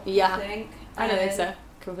handle. Yeah. I think. I don't think so.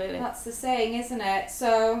 Completely. That's the saying, isn't it?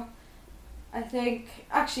 So I think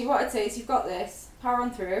actually what I'd say is you've got this. Power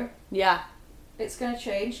on through. Yeah. It's going to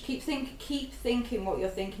change. Keep thinking what you're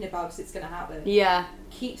thinking about because it's going to happen. Yeah.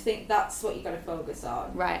 That's what you got to focus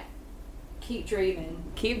on. Right. Keep dreaming.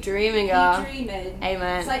 Keep dreaming, girl. Keep dreaming.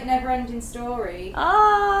 Amen. It's like never-ending story.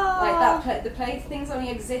 Oh. Like that. The things only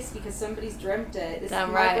exist because somebody's dreamt it. This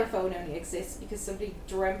Damn right. microphone only exists because somebody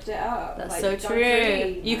dreamt it up. That's like, so don't true.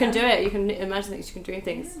 dream, You can do it. You can imagine things. You can dream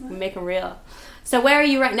things. Make them real. So where are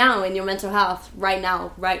you right now in your mental health? Right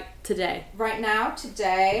now, right today. Right now,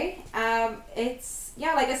 today, it's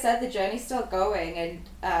like I said, the journey's still going,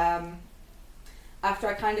 and after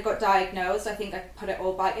I kind of got diagnosed, I think I put it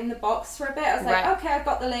all back in the box for a bit. I was like, okay, I've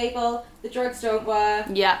got the label. The drugs don't work.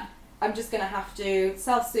 Yeah. I'm just gonna have to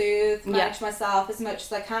self-soothe, manage myself as much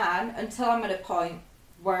as I can until I'm at a point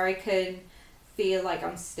where I can feel like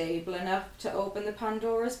I'm stable enough to open the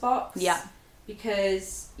Pandora's box. Yeah.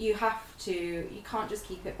 Because you can't just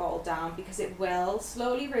keep it bottled down because it will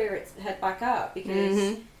slowly rear its head back up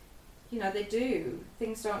because, you know, they do.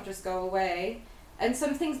 Things don't just go away. And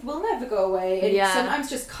some things will never go away. And sometimes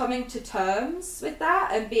just coming to terms with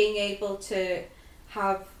that and being able to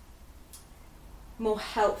have more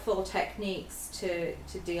helpful techniques to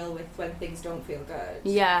deal with when things don't feel good.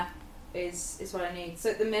 Yeah. Is what I need.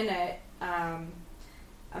 So at the minute,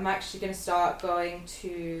 I'm actually going to start going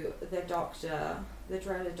to the doctor, the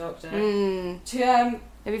dreaded doctor.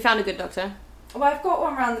 Have you found a good doctor? Well, I've got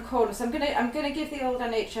one around the corner, so I'm gonna give the old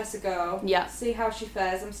NHS a go. Yeah. See how she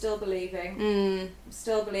fares. I'm still believing. I'm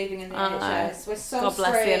still believing in the NHS. We're so God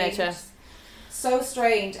bless the NHS. So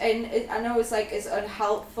strange, and I know it's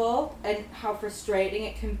unhelpful, and how frustrating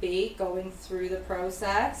it can be going through the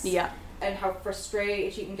process. Yeah. And how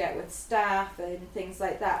frustrated you can get with staff and things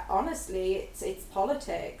like that. Honestly, it's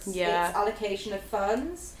politics. Yeah. It's allocation of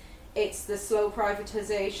funds. It's the slow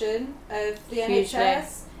privatisation of the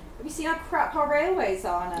NHS. Have you seen how crap our railways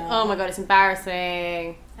are now? Oh my god, it's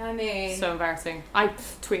embarrassing. I mean, so embarrassing. I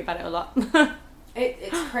tweet about it a lot.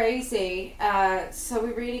 It's crazy. So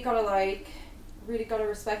we really gotta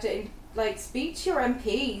respect it and speak to your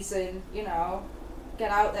MPs and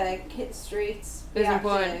get out there, hit the streets. It's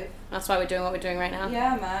important. That's why we're doing what we're doing right now.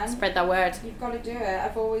 Yeah, man. Spread that word. You've got to do it.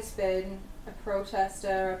 I've always been a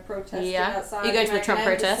protester. Outside. You go to the Trump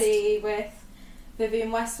protest with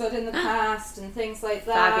Vivienne Westwood in the past and things like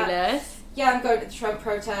that. Fabulous. Yeah, I'm going to the Trump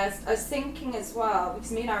protest. I was thinking as well,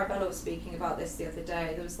 because me and Arabella were speaking about this the other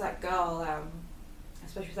day, there was that girl,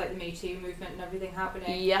 especially with the Me Too movement and everything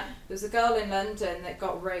happening. Yeah. There was a girl in London that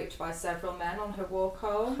got raped by several men on her walk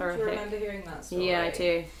home. Horrific. Do you remember hearing that story? Yeah, I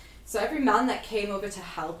do. So every man that came over to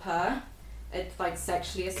help her like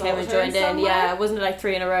sexually Came assaulted and her joined in. some way. Yeah, wasn't it like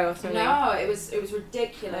 3 in a row or something? No, it was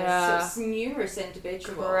ridiculous. Yeah. It was numerous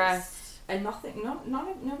individuals. Correct. And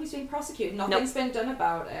nobody's been prosecuted. Nothing's been done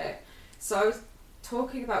about it. So I was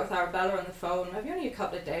talking about with Arabella on the phone maybe only a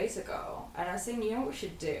couple of days ago, and I was saying, you know what we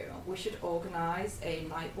should do? We should organise a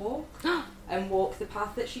night walk and walk the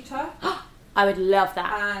path that she took. I would love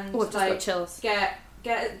that. And I've just got chills. Get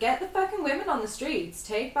the fucking women on the streets.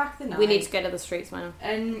 Take back the night. We need to go to the streets, man.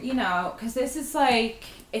 And, you know, because this is like,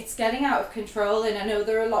 it's getting out of control, and I know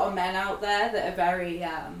there are a lot of men out there that are very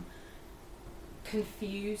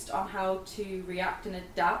confused on how to react and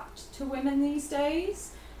adapt to women these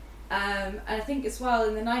days. And I think as well,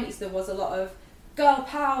 in the 90s there was a lot of girl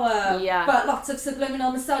power, but lots of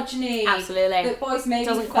subliminal misogyny. Absolutely. That boys maybe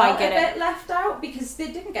Doesn't felt quite get a it. bit left out because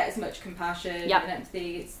they didn't get as much compassion and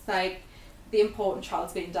empathy. It's like the important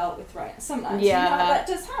child's being dealt with right. Sometimes you know, that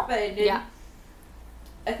does happen. And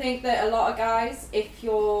I think that a lot of guys, if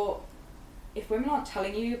women aren't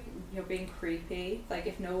telling you you're being creepy, like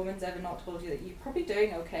if no woman's ever not told you that, you're probably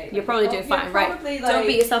doing okay. Like, you're probably doing fine, right? Like, don't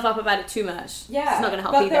beat yourself up about it too much. Yeah, it's not going to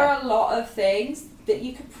help either. But there are a lot of things that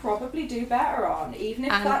you could probably do better on, even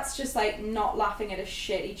if that's just like not laughing at a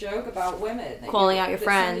shitty joke about women, calling out your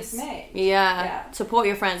friends. Support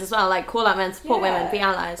your friends as well, like call out men, support women, be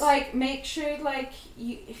allies. Like make sure, like,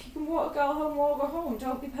 if you can walk a girl home,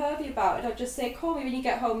 don't be pervy about it. I'll just say, call me when you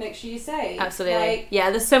get home, make sure you say. Absolutely. Like,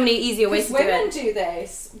 there's so many easier ways to do it. Women do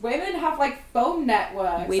this. Women have like phone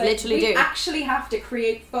networks. We literally do. We actually have to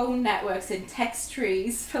create phone networks and text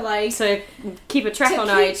trees for like to keep a track on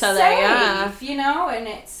each other. Safe, you know, and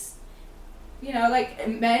it's, you know, like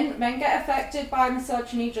men get affected by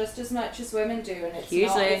misogyny just as much as women do, and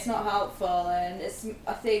it's not helpful. And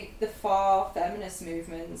I think the far feminist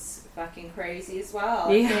movement's fucking crazy as well.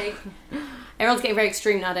 I think everyone's getting very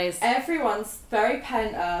extreme nowadays. Everyone's very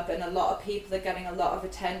pent up, and a lot of people are getting a lot of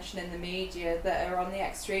attention in the media that are on the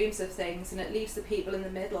extremes of things, and it leaves the people in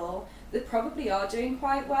the middle that probably are doing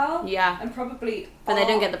quite well. Yeah. And probably but they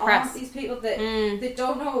don't get the press. Aren't these people that they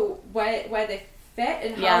don't know where they fit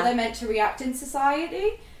and how they're meant to react in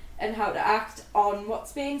society and how to act on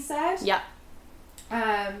what's being said. Yeah.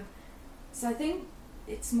 So I think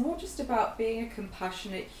it's more just about being a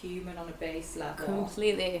compassionate human on a base level.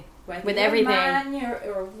 Completely. Whether with you're everything. a man,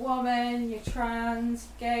 you're a woman, you're trans,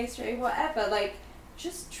 gay, straight, whatever. Like,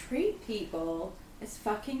 just treat people as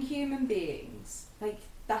fucking human beings. Like,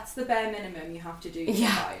 that's the bare minimum you have to do to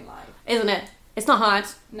survive in life. Isn't it? It's not hard.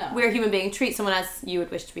 No. We're a human being. Treat someone as you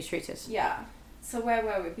would wish to be treated. Yeah. So where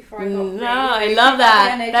were we before I got really I love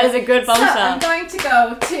that. That is a good bombshell. So I'm going to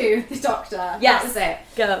go to the doctor. Yes. That was it.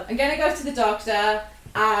 Go. I'm going to go to the doctor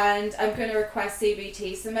and I'm going to request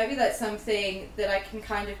CBT. So maybe that's something that I can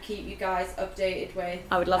kind of keep you guys updated with.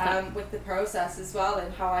 I would love that. With the process as well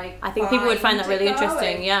and how I think people would find that really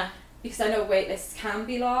interesting, yeah. Because I know wait lists can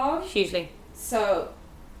be long. Hugely. So,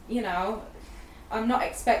 you know, I'm not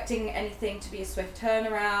expecting anything to be a swift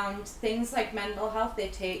turnaround. Things like mental health, they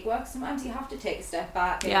take work. Sometimes you have to take a step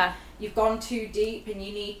back. And you've gone too deep and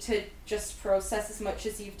you need to just process as much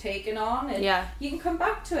as you've taken on. And you can come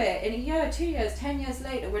back to it in a year, 2 years, 10 years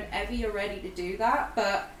later, whenever you're ready to do that.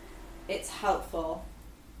 But it's helpful.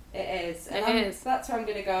 It is. And it is. That's where I'm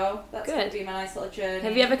going to go. That's going to be my nice little journey.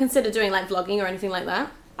 Have you ever considered doing like vlogging or anything like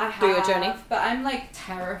that? I have. Do your journey? But I'm like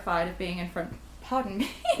terrified of being in front. Pardon me.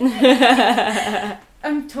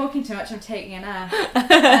 I'm talking too much. I'm taking a nap.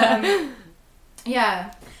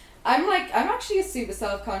 I'm actually a super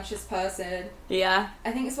self-conscious person. Yeah.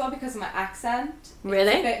 I think it's well because of my accent.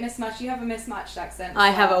 Really? It's a bit mismatched. You have a mismatched accent. I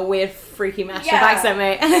have a weird, freaky mashed up accent,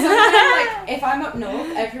 mate. So like, if I'm up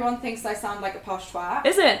north, everyone thinks I sound like a posh twat.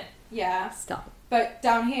 Is it? Yeah. Stop. But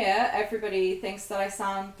down here, everybody thinks that I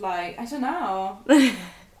sound like, I don't know.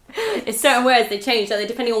 It's certain words, they change, don't they,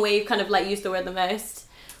 depending on where you've kind of like used the word the most.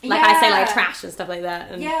 Like I say like trash and stuff like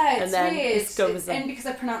that. And, it's then weird. And because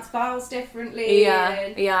I pronounce vowels differently.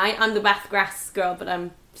 I'm the Bath Grass girl, but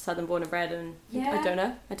I'm Southern born and bred, and I don't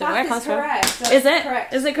know where it comes from. Is it?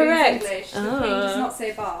 Correct. Is it correct? English. The Queen does not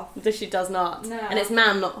say Bath. She does not. No. And it's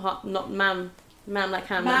ma'am, not ma'am. Ma'am like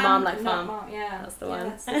ham, not mom like farm. That's the one.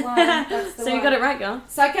 That's the one. That's the so one. you got it right, girl.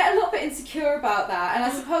 So I get a little bit insecure about that, and I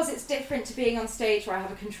suppose it's different to being on stage where I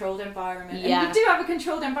have a controlled environment. Yeah. And we do have a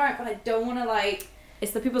controlled environment, but I don't want to like.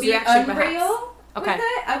 It's the people's be reaction, unreal perhaps. with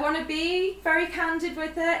it. I want to be very candid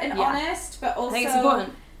with it and honest, but also I think it's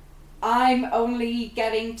important. I'm only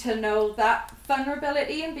getting to know that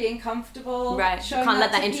vulnerability and being comfortable. Right. You can't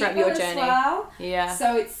let that interrupt your journey. Well. Yeah.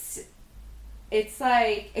 So it's it's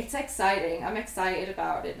like, it's exciting. I'm excited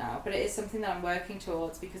about it now, but it is something that I'm working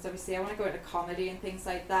towards because obviously I want to go into comedy and things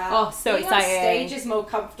like that. Oh, so being exciting. on stage is more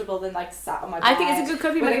comfortable than like sat on my bed. I think it's a good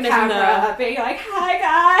coping with a mechanism camera, being like, hi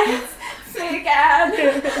guys, see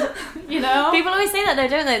again. You know? People always say that though,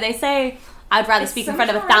 don't they? They say, I'd rather speak in front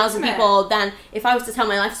of 1,000 people than if I was to tell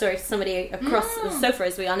my life story to somebody across the sofa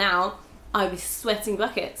as we are now, I would be sweating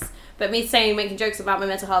buckets. But me making jokes about my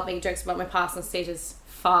mental health, making jokes about my past on stage is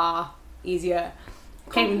far easier.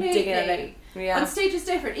 Completely. Yeah. On stage is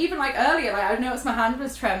different. Even like earlier, like I noticed my hand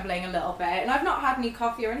was trembling a little bit, and I've not had any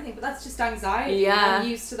coffee or anything, but that's just anxiety. Yeah. I'm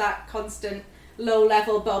used to that constant low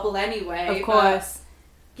level bubble anyway. Of course.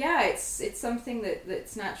 But yeah, it's something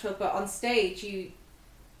that's natural, but on stage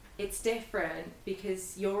it's different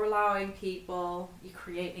because you're allowing people, you're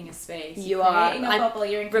creating a space. You're creating a bubble,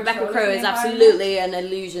 you're in Rebecca control Crow of the is environment. absolutely an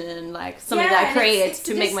illusion, like something that I created it's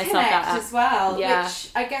to make myself disconnect that as well. Yeah. Which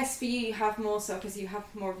I guess for you have more so because you have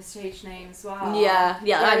more of a stage name as well. Yeah.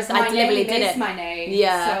 Whereas I deliberately name did is it. my name.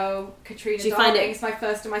 Yeah. So Katrina Do you find Darling it- is my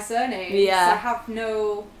first and my surname. Yeah. So I have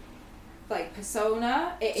no like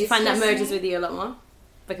persona. Do you find that merges with you a lot more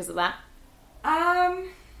because of that?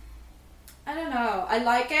 I don't know. I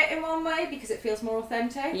like it in one way because it feels more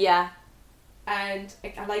authentic. Yeah. And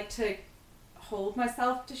I like to hold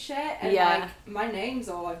myself to shit. And Yeah. like my name's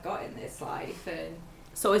all I've got in this life, and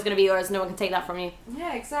It's always going to be yours. No one can take that from you.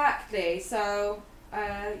 yeah, exactly. So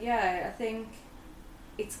yeah, I think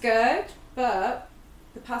it's good, but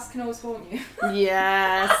the past can always haunt you.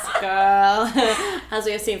 Yes, girl. As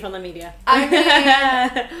we have seen from the media. I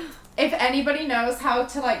mean, if anybody knows how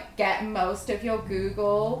to like get most of your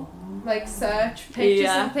Google like search pictures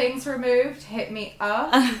and things removed, hit me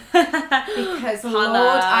up because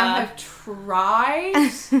Lord, I have tried,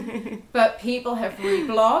 but people have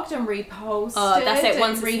reblogged and reposted. Oh, that's it. And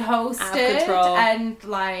Once it's rehosted out of control. and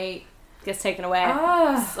like Gets taken away.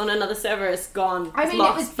 It's on another server, it's gone. I It's mean, it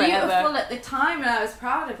lost was forever. beautiful at the time, and I was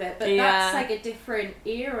proud of it. But that's like a different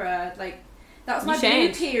era. Like that was my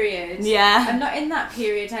blue period. Yeah. I'm not in that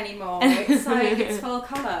period anymore. It's like it's full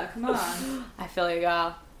colour. Come on. I feel you,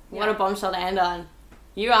 girl. What Yeah. a bombshell to end on.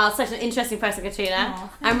 You are such an interesting person, Katrina. Aw,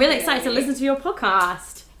 I'm really thank excited to you. listen to your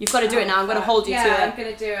podcast. You've got to do it now. I'm going to hold you yeah, to it. I'm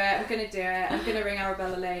gonna do it. I'm gonna ring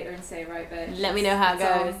Arabella later and say, right, bitch. Let me know how it it's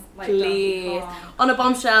goes, on, like, please. Donkey Kong. On a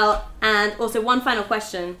bombshell, and also one final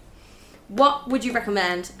question. What would you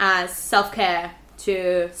recommend as self-care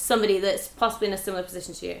to somebody that's possibly in a similar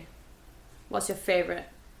position to you? What's your favourite?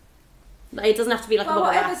 Like, it doesn't have to be like a Well,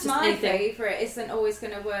 bubble bath, whatever's just my anything. favourite isn't always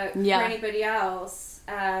going to work Yeah. for anybody else.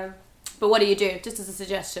 But what do you do? Just as a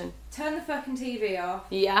suggestion. Turn the fucking TV off.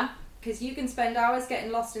 Yeah? Because you can spend hours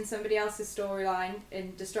getting lost in somebody else's storyline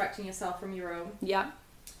and distracting yourself from your own. Yeah.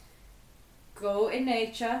 Go in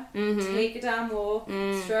nature, take a damn walk,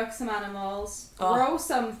 stroke some animals, grow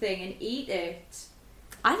something and eat it.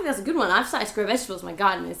 I think that's a good one. I've started to grow vegetables in my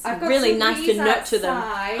garden. It's I've got really some nice to peas nurture them.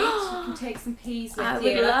 outside. You can take some peas with I you.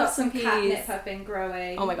 would I've love got some some catnip peas. I've been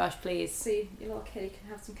growing. Oh my gosh, please. So your little kitty can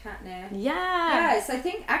have some catnip. Yeah. Yes, I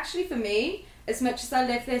think actually for me, as much as I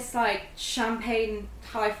live this like champagne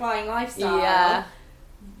high flying lifestyle, Yeah.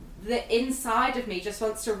 the inside of me just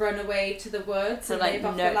wants to run away to the woods To, and like, live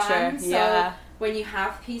off nurture, the land. So yeah. when you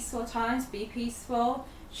have peaceful times, be peaceful.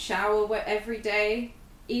 Shower every day,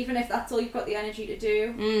 even if that's all you've got the energy to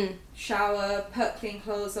do. Shower, put clean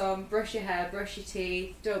clothes on, brush your hair, brush your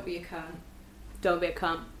teeth. Don't be a cunt. Don't be a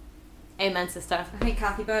cunt. Amen, sister. I think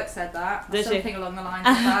Kathy Burke said that. Or Did she? something along the lines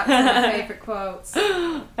of that. It's one of my favourite quotes.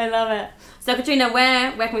 I love it. So, Katrina,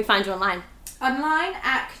 where can we find you online? Online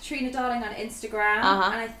at Katrina Darling on Instagram,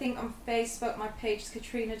 Uh-huh. and I think on Facebook my page is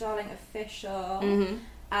Katrina Darling Official.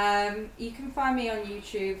 Mm-hmm. You can find me on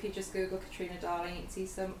YouTube if you just Google Katrina Darling. You can see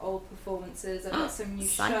some old performances. I've got some new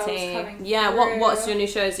shows coming Yeah, through. what's your new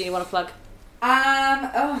shows that you want to plug?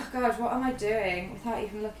 Oh god, what am I doing without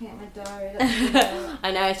even looking at my diary? Let me know.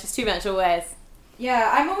 I know, it's just too much always.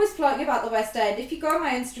 Yeah, I'm always plugging about the West End. If you go on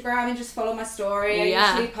my Instagram and just follow my story, Yeah. I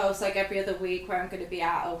usually post like every other week where I'm going to be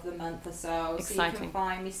out over the month or so. So you Exciting. can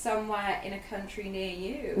find me somewhere in a country near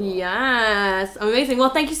you. Yes, amazing.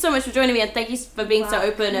 Well, thank you so much for joining me, and thank you for being so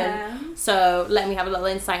open and Welcome. so letting me have a little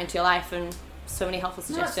insight into your life and so many helpful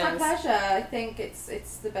No, it's suggestions. my pleasure. I think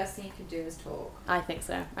it's the best thing you can do is talk. I think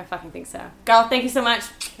so. I fucking think so. Girl, thank you so much.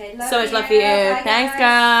 Okay, So much love for you. Bye, Thanks,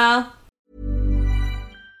 guys. girl.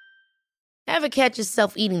 Ever catch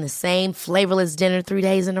yourself eating the same flavorless dinner 3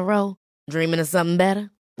 days in a row? Dreaming of something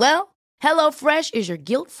better? Well, HelloFresh is your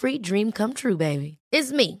guilt-free dream come true, baby.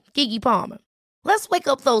 It's me, Keke Palmer. Let's wake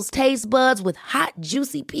up those taste buds with hot,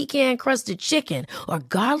 juicy pecan-crusted chicken or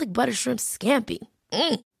garlic butter shrimp scampi.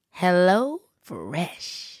 Hello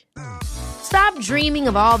Fresh. Stop dreaming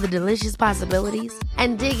of all the delicious possibilities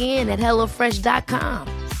and dig in at HelloFresh.com.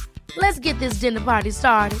 Let's get this dinner party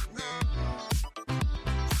started.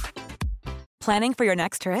 Planning for your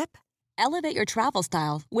next trip? Elevate your travel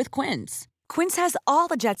style with Quince. Quince has all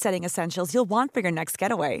the jet-setting essentials you'll want for your next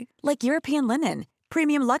getaway, like European linen,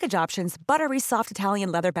 premium luggage options, buttery soft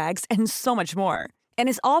Italian leather bags, and so much more. And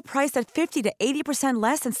is all priced at 50 to 80%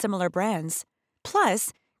 less than similar brands.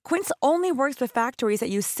 Plus, Quince only works with factories that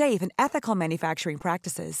use safe and ethical manufacturing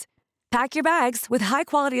practices. Pack your bags with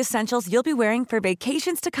high-quality essentials you'll be wearing for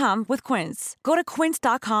vacations to come with Quince. Go to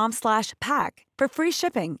quince.com/pack for free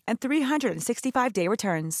shipping and 365-day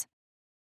returns.